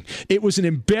embarrassing. It was an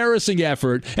embarrassing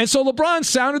effort. And so LeBron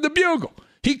sounded the bugle.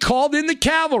 He called in the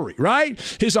cavalry, right?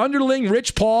 His underling,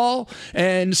 Rich Paul,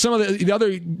 and some of the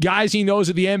other guys he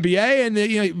knows at the NBA.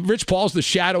 And Rich Paul's the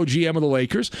shadow GM of the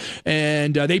Lakers.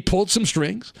 And they pulled some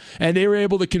strings. And they were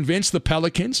able to convince the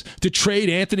Pelicans to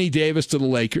trade Anthony Davis to the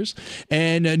Lakers.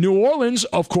 And New Orleans,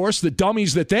 of course, the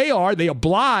dummies that they are, they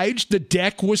obliged. The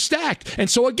deck was stacked. And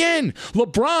so, again,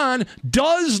 LeBron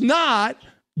does not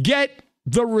get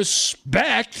the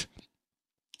respect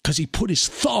because he put his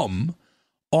thumb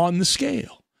on the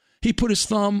scale. He put his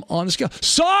thumb on the scale.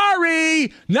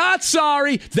 Sorry, not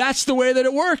sorry. That's the way that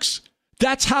it works.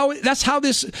 That's how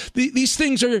these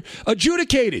things are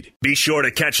adjudicated. Be sure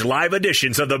to catch live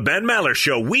editions of the Ben Maller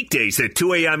Show weekdays at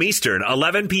 2 a.m. Eastern,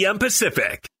 11 p.m.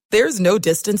 Pacific. There's no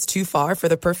distance too far for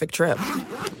the perfect trip.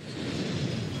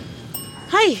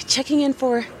 Hi, checking in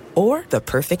for... Or the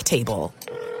perfect table.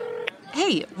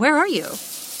 Hey, where are you?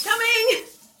 Coming!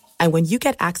 And when you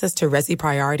get access to Resi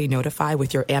Priority Notify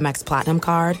with your Amex Platinum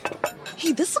card...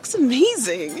 Hey, this looks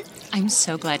amazing. I'm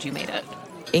so glad you made it.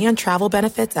 And travel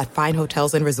benefits at fine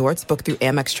hotels and resorts booked through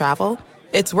Amex Travel...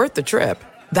 it's worth the trip.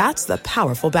 That's the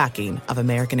powerful backing of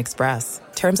American Express.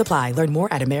 Terms apply. Learn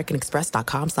more at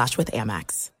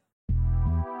americanexpress.com/withAmex.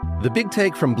 The Big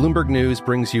Take from Bloomberg News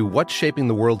brings you what's shaping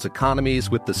the world's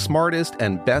economies with the smartest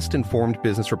and best-informed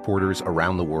business reporters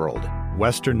around the world.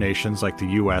 Western nations like the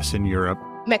U.S. and Europe.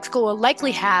 Mexico will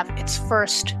likely have its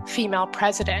first female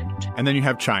president. And then you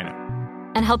have China.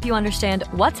 And help you understand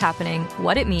what's happening,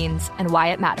 what it means, and why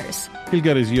it matters. He'll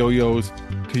get his yo-yos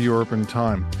to Europe in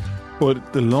time.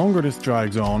 But the longer this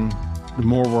drags on, the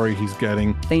more worry he's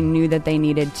getting. They knew that they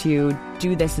needed to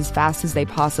do this as fast as they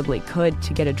possibly could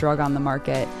to get a drug on the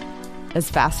market as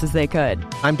fast as they could.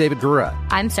 I'm David Gura.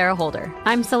 I'm Sarah Holder.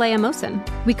 I'm Saleha Mohsen.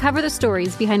 We cover the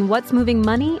stories behind what's moving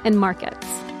money and markets.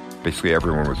 Basically,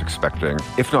 everyone was expecting,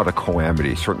 if not a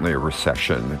calamity, certainly a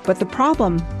recession. But the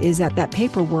problem is that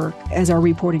paperwork, as our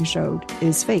reporting showed,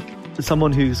 is fake. As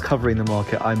someone who's covering the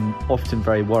market, I'm often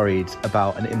very worried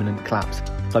about an imminent collapse.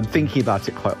 I'm thinking about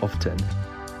it quite often.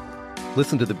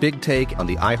 Listen to The Big Take on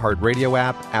the iHeartRadio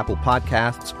app, Apple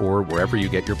Podcasts, or wherever you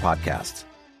get your podcasts.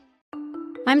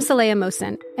 I'm Saleha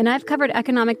Mohsen, and I've covered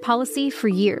economic policy for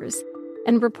years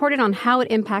and reported on how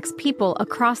it impacts people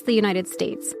across the United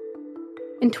States.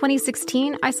 In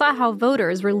 2016, I saw how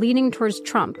voters were leaning towards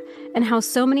Trump and how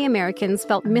so many Americans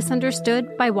felt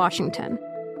misunderstood by Washington.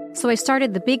 So I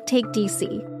started The Big Take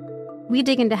DC. We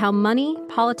dig into how money,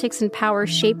 politics, and power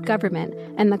shape government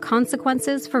and the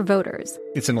consequences for voters.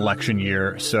 It's an election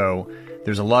year, so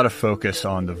there's a lot of focus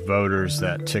on the voters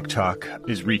that TikTok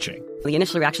is reaching. The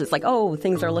initial reaction is like, oh,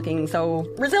 things are looking so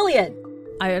resilient.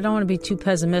 I don't want to be too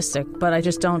pessimistic, but I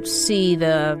just don't see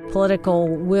the political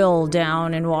will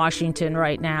down in Washington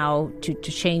right now to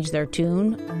change their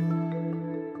tune.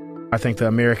 I think the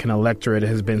American electorate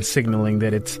has been signaling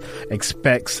that it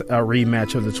expects a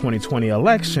rematch of the 2020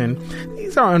 election.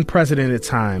 These are unprecedented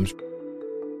times.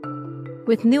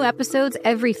 With new episodes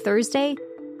every Thursday,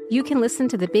 you can listen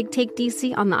to The Big Take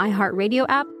DC on the iHeartRadio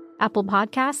app, Apple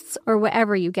Podcasts, or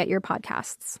wherever you get your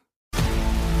podcasts.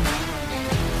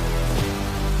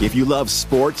 If you love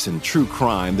sports and true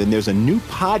crime, then there's a new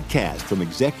podcast from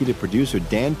executive producer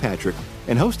Dan Patrick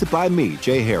and hosted by me,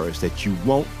 Jay Harris, that you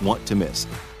won't want to miss.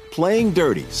 Playing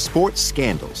Dirty: Sports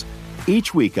Scandals.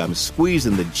 Each week, I'm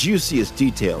squeezing the juiciest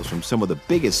details from some of the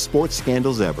biggest sports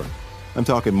scandals ever. I'm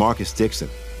talking Marcus Dixon,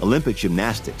 Olympic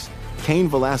gymnastics, Cain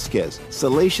Velasquez,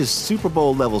 salacious Super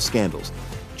Bowl-level scandals.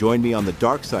 Join me on the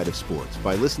dark side of sports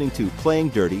by listening to Playing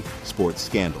Dirty: Sports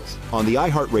Scandals on the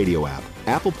iHeartRadio app,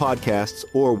 Apple Podcasts,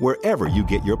 or wherever you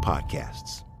get your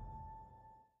podcasts.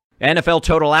 NFL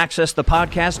Total Access, the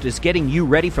podcast, is getting you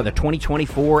ready for the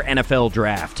 2024 NFL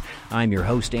Draft. I'm your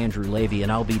host, Andrew Levy,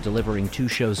 and I'll be delivering 2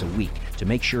 shows a week to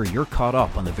make sure you're caught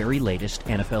up on the very latest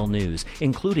NFL news,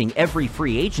 including every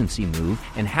free agency move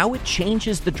and how it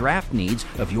changes the draft needs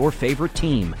of your favorite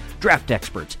team. Draft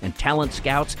experts and talent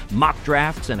scouts, mock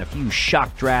drafts, and a few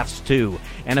shock drafts, too.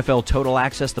 NFL Total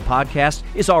Access, the podcast,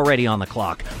 is already on the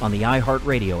clock on the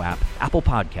iHeartRadio app, Apple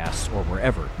Podcasts, or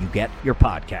wherever you get your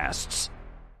podcasts.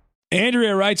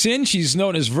 Andrea writes in, she's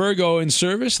known as Virgo in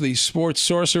Service, the sports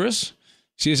sorceress.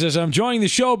 She says, I'm joining the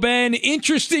show, Ben.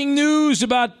 Interesting news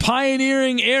about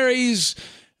pioneering Aries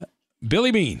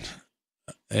Billy Beane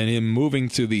and him moving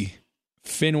to the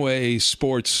Fenway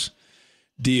Sports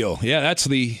deal. Yeah, that's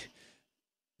the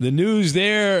news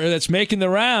there that's making the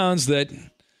rounds, that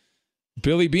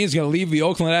Billy Beane's going to leave the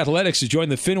Oakland Athletics to join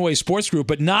the Fenway Sports Group,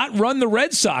 but not run the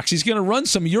Red Sox. He's going to run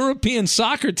some European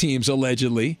soccer teams,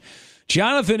 allegedly.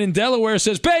 Jonathan in Delaware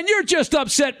says, Ben, you're just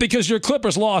upset because your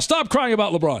Clippers lost. Stop crying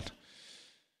about LeBron.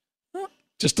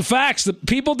 Just the facts. The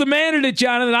people demanded it,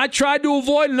 Jonathan. I tried to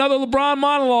avoid another LeBron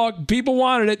monologue. People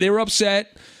wanted it. They were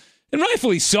upset. And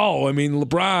rightfully so. I mean,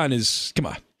 LeBron is, come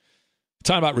on.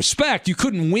 Talking about respect. You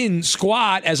couldn't win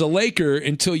squat as a Laker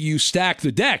until you stack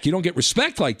the deck. You don't get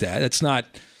respect like that. That's not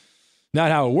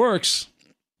how it works.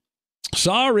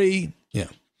 Sorry. Yeah.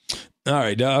 All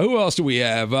right, who else do we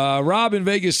have? Rob in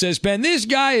Vegas says, Ben, this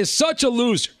guy is such a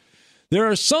loser. There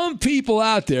are some people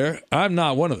out there, I'm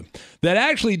not one of them, that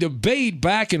actually debate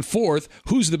back and forth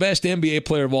who's the best NBA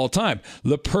player of all time,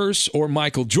 LePurse or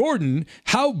Michael Jordan.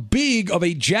 How big of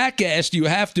a jackass do you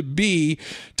have to be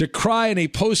to cry in a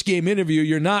post-game interview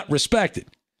you're not respected?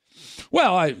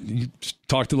 Well, I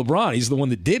talked to LeBron. He's the one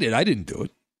that did it. I didn't do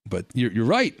it. But you're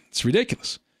right. It's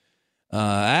ridiculous.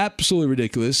 Absolutely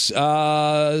ridiculous.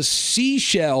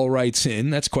 Seashell writes in,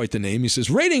 that's quite the name. He says,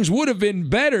 ratings would have been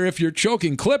better if your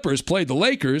choking Clippers played the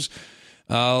Lakers.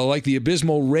 Like the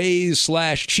abysmal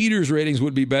Rays/Cheaters ratings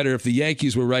would be better if the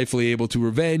Yankees were rightfully able to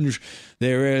revenge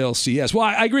their LCS. Well,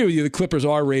 I agree with you. The Clippers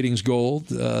are ratings gold.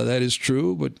 That is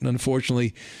true. But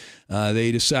unfortunately,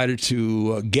 they decided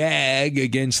to gag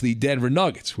against the Denver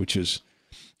Nuggets, which is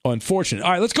unfortunate.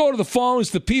 All right, let's go to the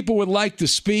phones. The people would like to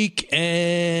speak,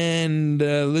 and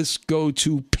let's go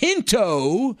to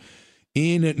Pinto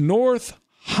in North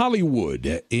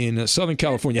Hollywood in Southern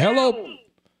California. Hello.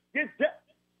 Get down.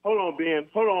 Hold on, Ben.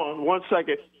 Hold on 1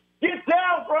 second. Get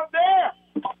down from there.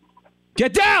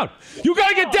 Get down. You got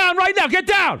to get down right now. Get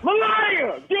down.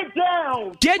 Malaya, get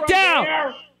down. Get down.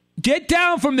 There. Get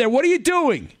down from there. What are you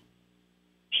doing?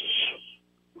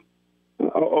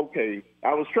 Oh, okay.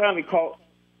 I was trying to call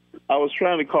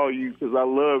you because I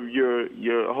love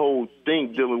your whole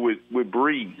thing dealing with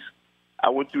Breeze. I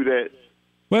went through that.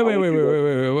 Wait.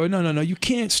 No. You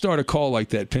can't start a call like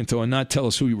that, Pinto, and not tell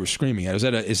us who you were screaming at.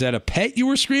 Is that a pet you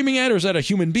were screaming at, or is that a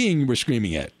human being you were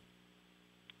screaming at?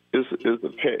 It's a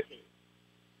pet.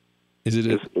 Is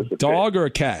it a dog or a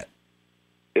cat?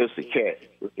 It's a cat.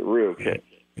 It's a real cat.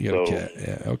 You got a cat.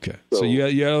 Yeah, okay. So you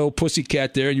had a little pussy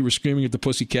cat there, and you were screaming at the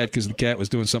pussy cat because the cat was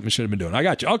doing something it shouldn't have been doing. I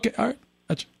got you. Okay, all right.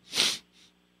 Got you.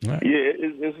 All right. Yeah,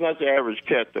 it's not the average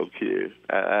cat, though, kid.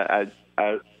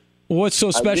 What's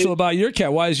so special about your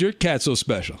cat? Why is your cat so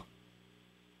special?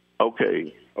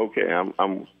 Okay.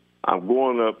 I'm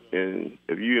going up, and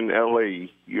if you're in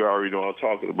L.A., you already know what I'm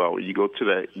talking about. You go to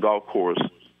that golf course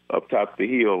up top of the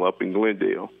hill up in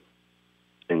Glendale,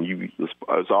 and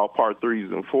it's all par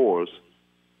 3s and 4s.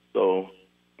 So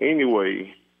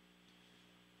anyway,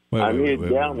 I'm heading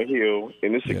down the hill,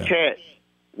 and it's a cat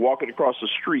walking across the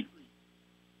street.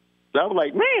 So I was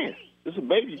like, man, it's a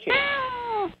baby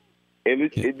cat. And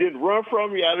it didn't run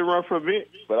from me. I didn't run from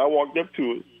it, but I walked up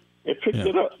to it and picked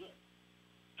it up.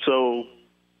 So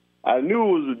I knew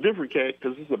it was a different cat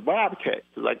because it's a bobcat.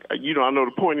 Like, I know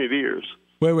the pointed ears.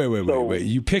 Wait.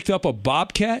 You picked up a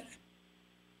bobcat?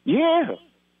 Yeah.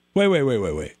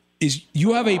 Wait.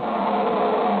 You have a...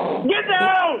 Get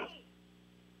down!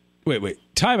 Wait.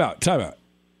 Time out.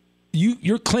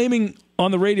 You're claiming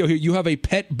on the radio here you have a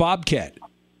pet bobcat.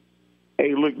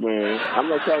 Hey, look, man, I'm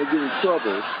not trying to get in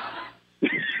trouble.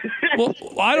 Well,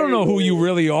 I don't know who you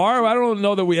really are. I don't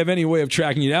know that we have any way of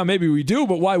tracking you down. Maybe we do,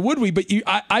 but why would we? But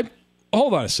I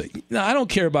hold on a second. No, I don't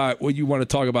care about what you want to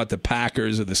talk about, the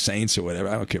Packers or the Saints or whatever.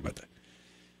 I don't care about that.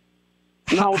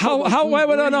 No.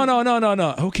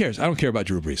 Who cares? I don't care about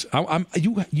Drew Brees.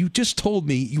 You just told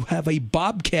me you have a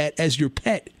bobcat as your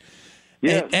pet.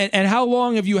 Yeah. And how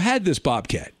long have you had this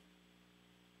bobcat?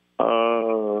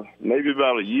 Maybe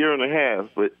about a year and a half,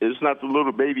 but it's not the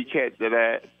little baby cat that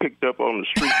I picked up on the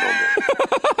street no more.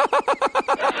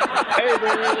 Hey,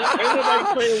 man, ain't nobody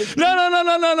playing with you.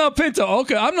 No, Pinto.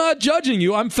 Okay, I'm not judging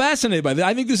you. I'm fascinated by that.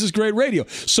 I think this is great radio.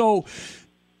 So,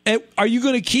 are you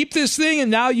going to keep this thing,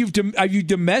 and now have you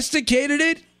domesticated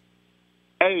it?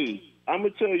 Hey, I'm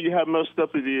going to tell you how messed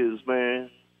up it is, man.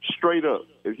 Straight up,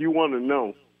 if you want to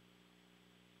know.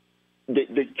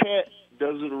 The cat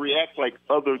doesn't react like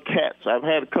other cats. I've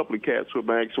had a couple of cats with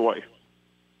my ex-wife.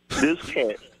 This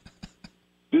cat,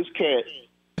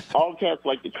 all cats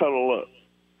like to cuddle up.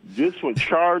 This one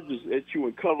charges at you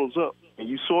and cuddles up, and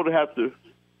you sort of have to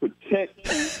protect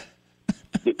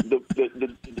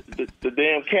the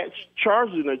damn cat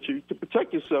charging at you to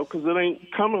protect yourself because it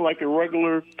ain't coming like a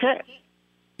regular cat.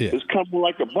 Yeah. It's coming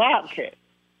like a bobcat.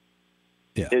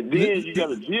 Yeah. And then you got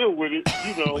to deal with it,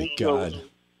 Oh, my God. So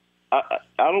I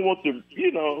don't want to,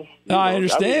 I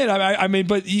understand. I mean,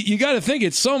 but you got to think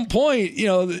at some point,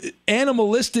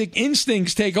 animalistic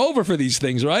instincts take over for these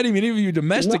things, right? I mean, if you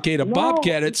domesticate a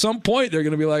bobcat, at some point they're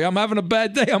going to be like, I'm having a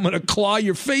bad day. I'm going to claw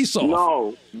your face off.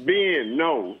 No, Ben,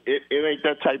 no. It ain't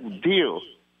that type of deal.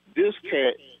 This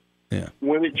cat,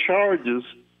 when it charges,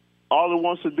 all it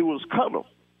wants to do is cuddle.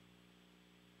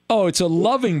 Oh, it's a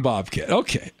loving bobcat.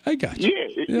 Okay, I got you.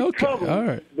 Yeah. Okay, all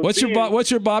right. What's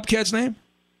your bobcat's name?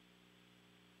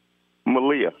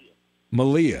 Malia.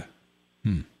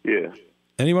 Yeah.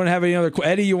 Anyone have any other?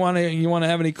 Eddie, you want to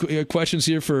have any questions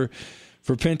here for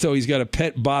Pinto? He's got a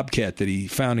pet bobcat that he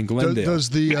found in Glendale.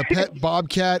 Does the pet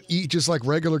bobcat eat just like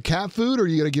regular cat food, or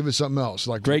you got to give it something else?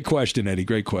 Great question, Eddie.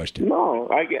 Great question. No,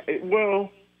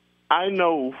 I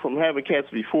know from having cats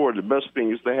before, the best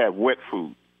thing is to have wet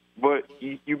food, but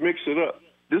you mix it up.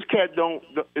 This cat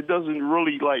doesn't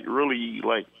really eat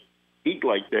like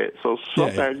that. So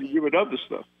sometimes you give it other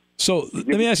stuff. So let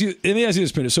me ask you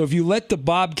this, Pinto. So if you let the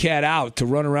bobcat out to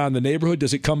run around the neighborhood,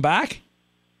 does it come back?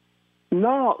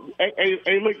 No.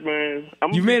 Hey, look, man.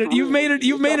 You've made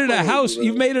it a house.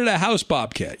 You've made it a house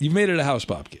bobcat. You've made it a house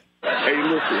bobcat. Hey,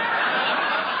 listen.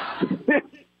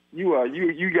 you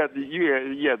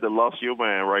have lost your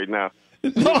mind right now.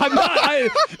 No, I'm not.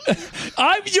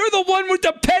 You're the one with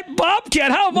the pet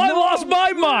bobcat. How have I lost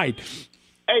my mind?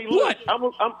 Hey, look, I'm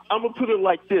gonna put it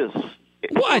like this.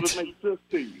 What? To make sense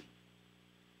to you.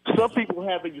 Some people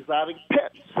have exotic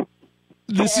pets.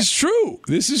 This is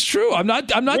true. I'm not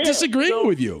disagreeing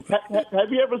with you.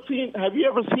 Have you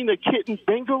ever seen a kitten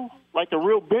bingo, like a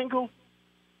real bingo?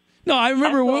 No, I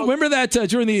remember that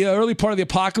during the early part of the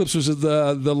apocalypse was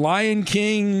the Lion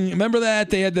King. Remember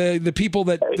that they had the people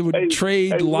that would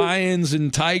trade lions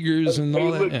and tigers and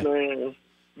all that. Look, man,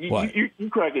 you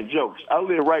cracking jokes. I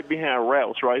live right behind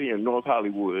Ralph's, right here in North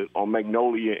Hollywood on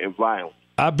Magnolia and Violent.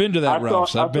 I've been to that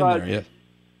Ralph's. I've been there. Yeah.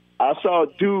 I saw a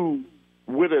dude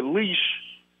with a leash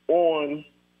on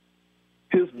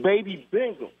his baby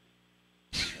bingo.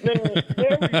 Man,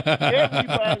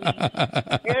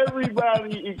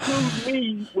 everybody, including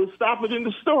me, was stopping in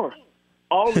the store.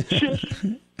 All the chicks.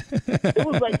 It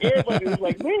was like everybody was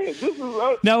like, man, this is...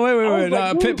 Now, wait.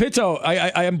 Like, Pito,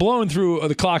 I am blowing through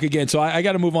the clock again, so I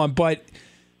got to move on. But,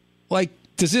 like,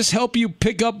 does this help you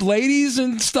pick up ladies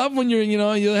and stuff when you're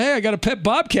hey, I got a pet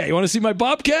bobcat. You want to see my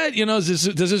bobcat? Does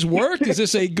this work? Is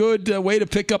this a good way to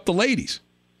pick up the ladies?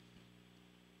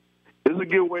 It's a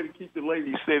good way to keep the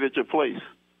ladies stayed at your place.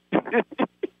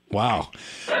 Wow.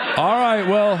 All right.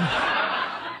 Well,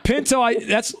 Pinto, I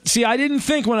didn't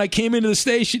think when I came into the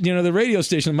station, the radio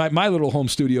station, my little home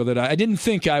studio, that I didn't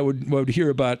think I would hear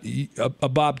about a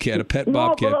bobcat, a pet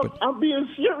bobcat. But I'm being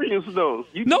serious though.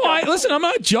 Listen. I'm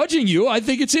not judging you. I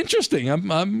think it's interesting.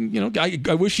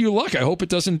 I wish you luck. I hope it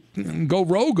doesn't go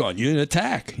rogue on you and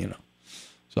attack.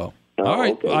 So. All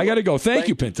right, okay. I got to go. Thank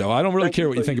you, Pinto. I don't really care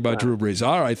what you think about Drew Brees.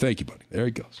 All right, thank you, buddy. There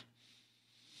he goes.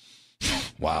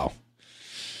 Wow.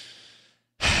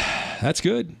 That's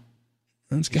good.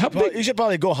 You should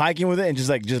probably go hiking with it and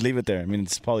just leave it there. I mean,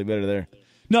 it's probably better there.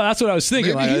 No, that's what I was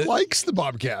thinking. Maybe he likes the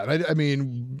bobcat. I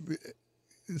mean,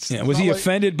 was he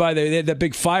offended by they had that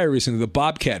big fire recently, the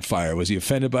Bobcat fire? Was he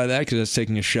offended by that because that's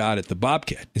taking a shot at the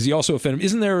Bobcat? Is he also offended?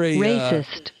 Isn't there a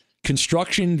racist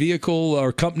construction vehicle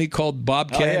or company called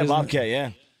Bobcat? Oh, yeah, Bobcat,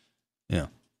 yeah. Yeah.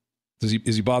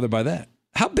 Is he bothered by that?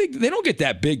 How big? They don't get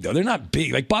that big, though. They're not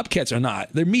big. Like, Bobcats are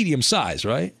not. They're medium size,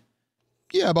 right?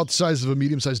 Yeah, about the size of a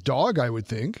medium-sized dog, I would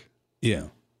think. Yeah.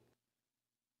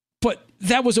 But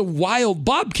that was a wild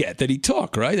Bobcat that he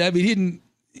took, right? I mean,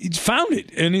 he found it,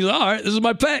 and he's like, all right, this is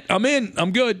my pet. I'm in.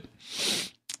 I'm good.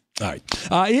 All right.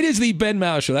 It is the Ben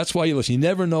Maller Show. That's why you listen. You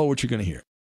never know what you're going to hear.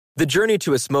 The journey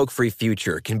to a smoke-free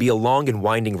future can be a long and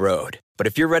winding road. But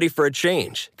if you're ready for a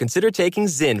change, consider taking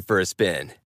Zyn for a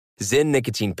spin. Zyn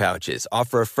nicotine pouches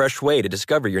offer a fresh way to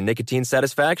discover your nicotine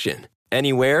satisfaction.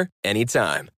 Anywhere,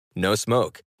 anytime. No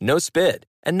smoke, no spit,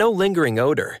 and no lingering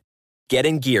odor. Get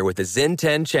in gear with the Zyn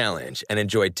 10 Challenge and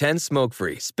enjoy 10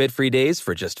 smoke-free, spit-free days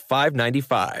for just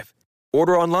 $5.95.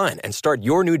 Order online and start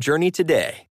your new journey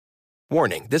today.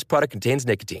 Warning, this product contains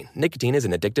nicotine. Nicotine is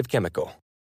an addictive chemical.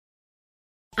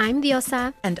 I'm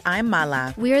Diosa. And I'm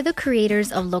Mala. We are the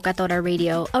creators of Locatora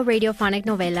Radio, a radiophonic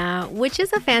novela, which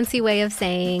is a fancy way of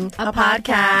saying a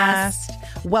podcast.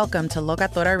 Welcome to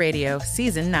Locatora Radio,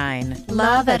 Season 9.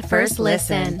 Love at first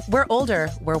listen. We're older,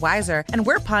 we're wiser, and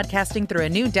we're podcasting through a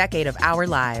new decade of our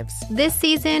lives. This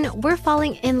season, we're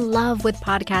falling in love with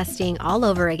podcasting all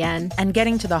over again. And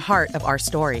getting to the heart of our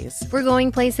stories. We're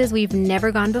going places we've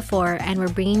never gone before, and we're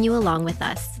bringing you along with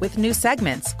us. With new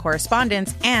segments,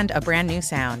 correspondence, and a brand new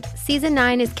sound. Season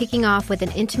 9 is kicking off with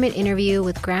an intimate interview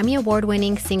with Grammy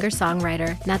Award-winning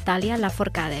singer-songwriter Natalia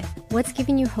Lafourcade. What's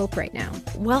giving you hope right now?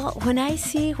 Well, when I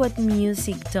see what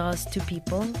music does to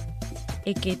people,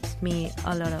 it gives me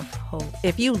a lot of hope.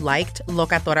 If you liked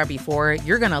Locatora before,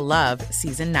 you're going to love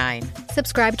Season 9.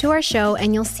 Subscribe to our show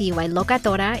and you'll see why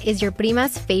Locatora is your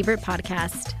prima's favorite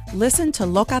podcast. Listen to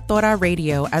Locatora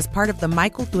Radio as part of the My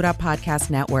Cultura Podcast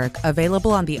Network,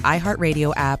 available on the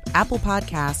iHeartRadio app, Apple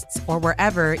Podcasts, or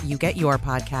wherever you get your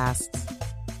podcasts.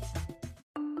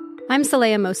 I'm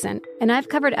Saleha Mohsin, and I've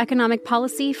covered economic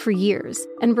policy for years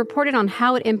and reported on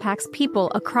how it impacts people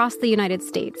across the United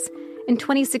States. In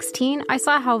 2016, I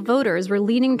saw how voters were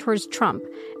leaning towards Trump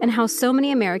and how so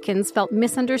many Americans felt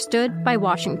misunderstood by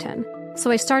Washington.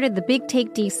 So I started The Big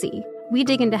Take DC. We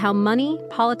dig into how money,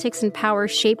 politics, and power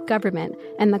shape government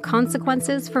and the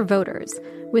consequences for voters.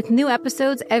 With new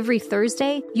episodes every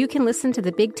Thursday, you can listen to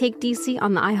The Big Take DC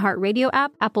on the iHeartRadio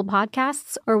app, Apple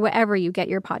Podcasts, or wherever you get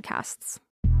your podcasts.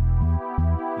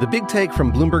 The Big Take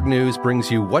from Bloomberg News brings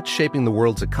you what's shaping the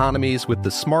world's economies with the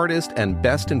smartest and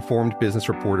best-informed business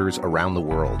reporters around the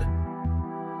world.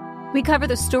 We cover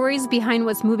the stories behind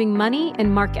what's moving money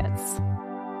and markets.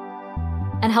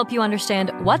 And help you understand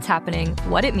what's happening,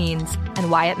 what it means, and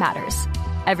why it matters.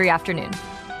 Every afternoon.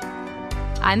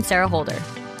 I'm Sarah Holder.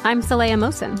 I'm Saleha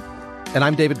Mohsin. And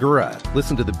I'm David Gura.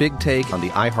 Listen to The Big Take on the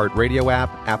iHeartRadio app,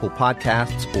 Apple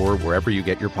Podcasts, or wherever you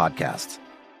get your podcasts.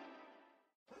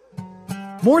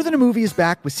 More Than a Movie is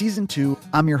back with Season 2.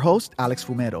 I'm your host, Alex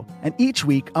Fumero. And each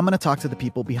week, I'm going to talk to the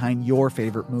people behind your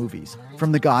favorite movies.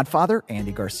 From The Godfather,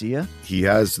 Andy Garcia. He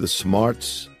has the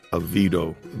smarts of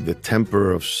Vito, the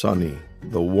temper of Sonny,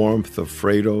 the warmth of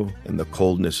Fredo, and the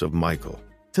coldness of Michael.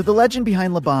 To the legend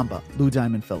behind La Bamba, Lou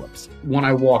Diamond Phillips. When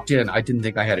I walked in, I didn't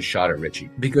think I had a shot at Richie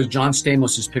because John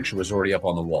Stamos' picture was already up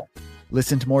on the wall.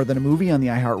 Listen to More Than a Movie on the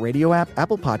iHeartRadio app,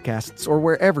 Apple Podcasts, or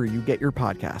wherever you get your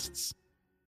podcasts.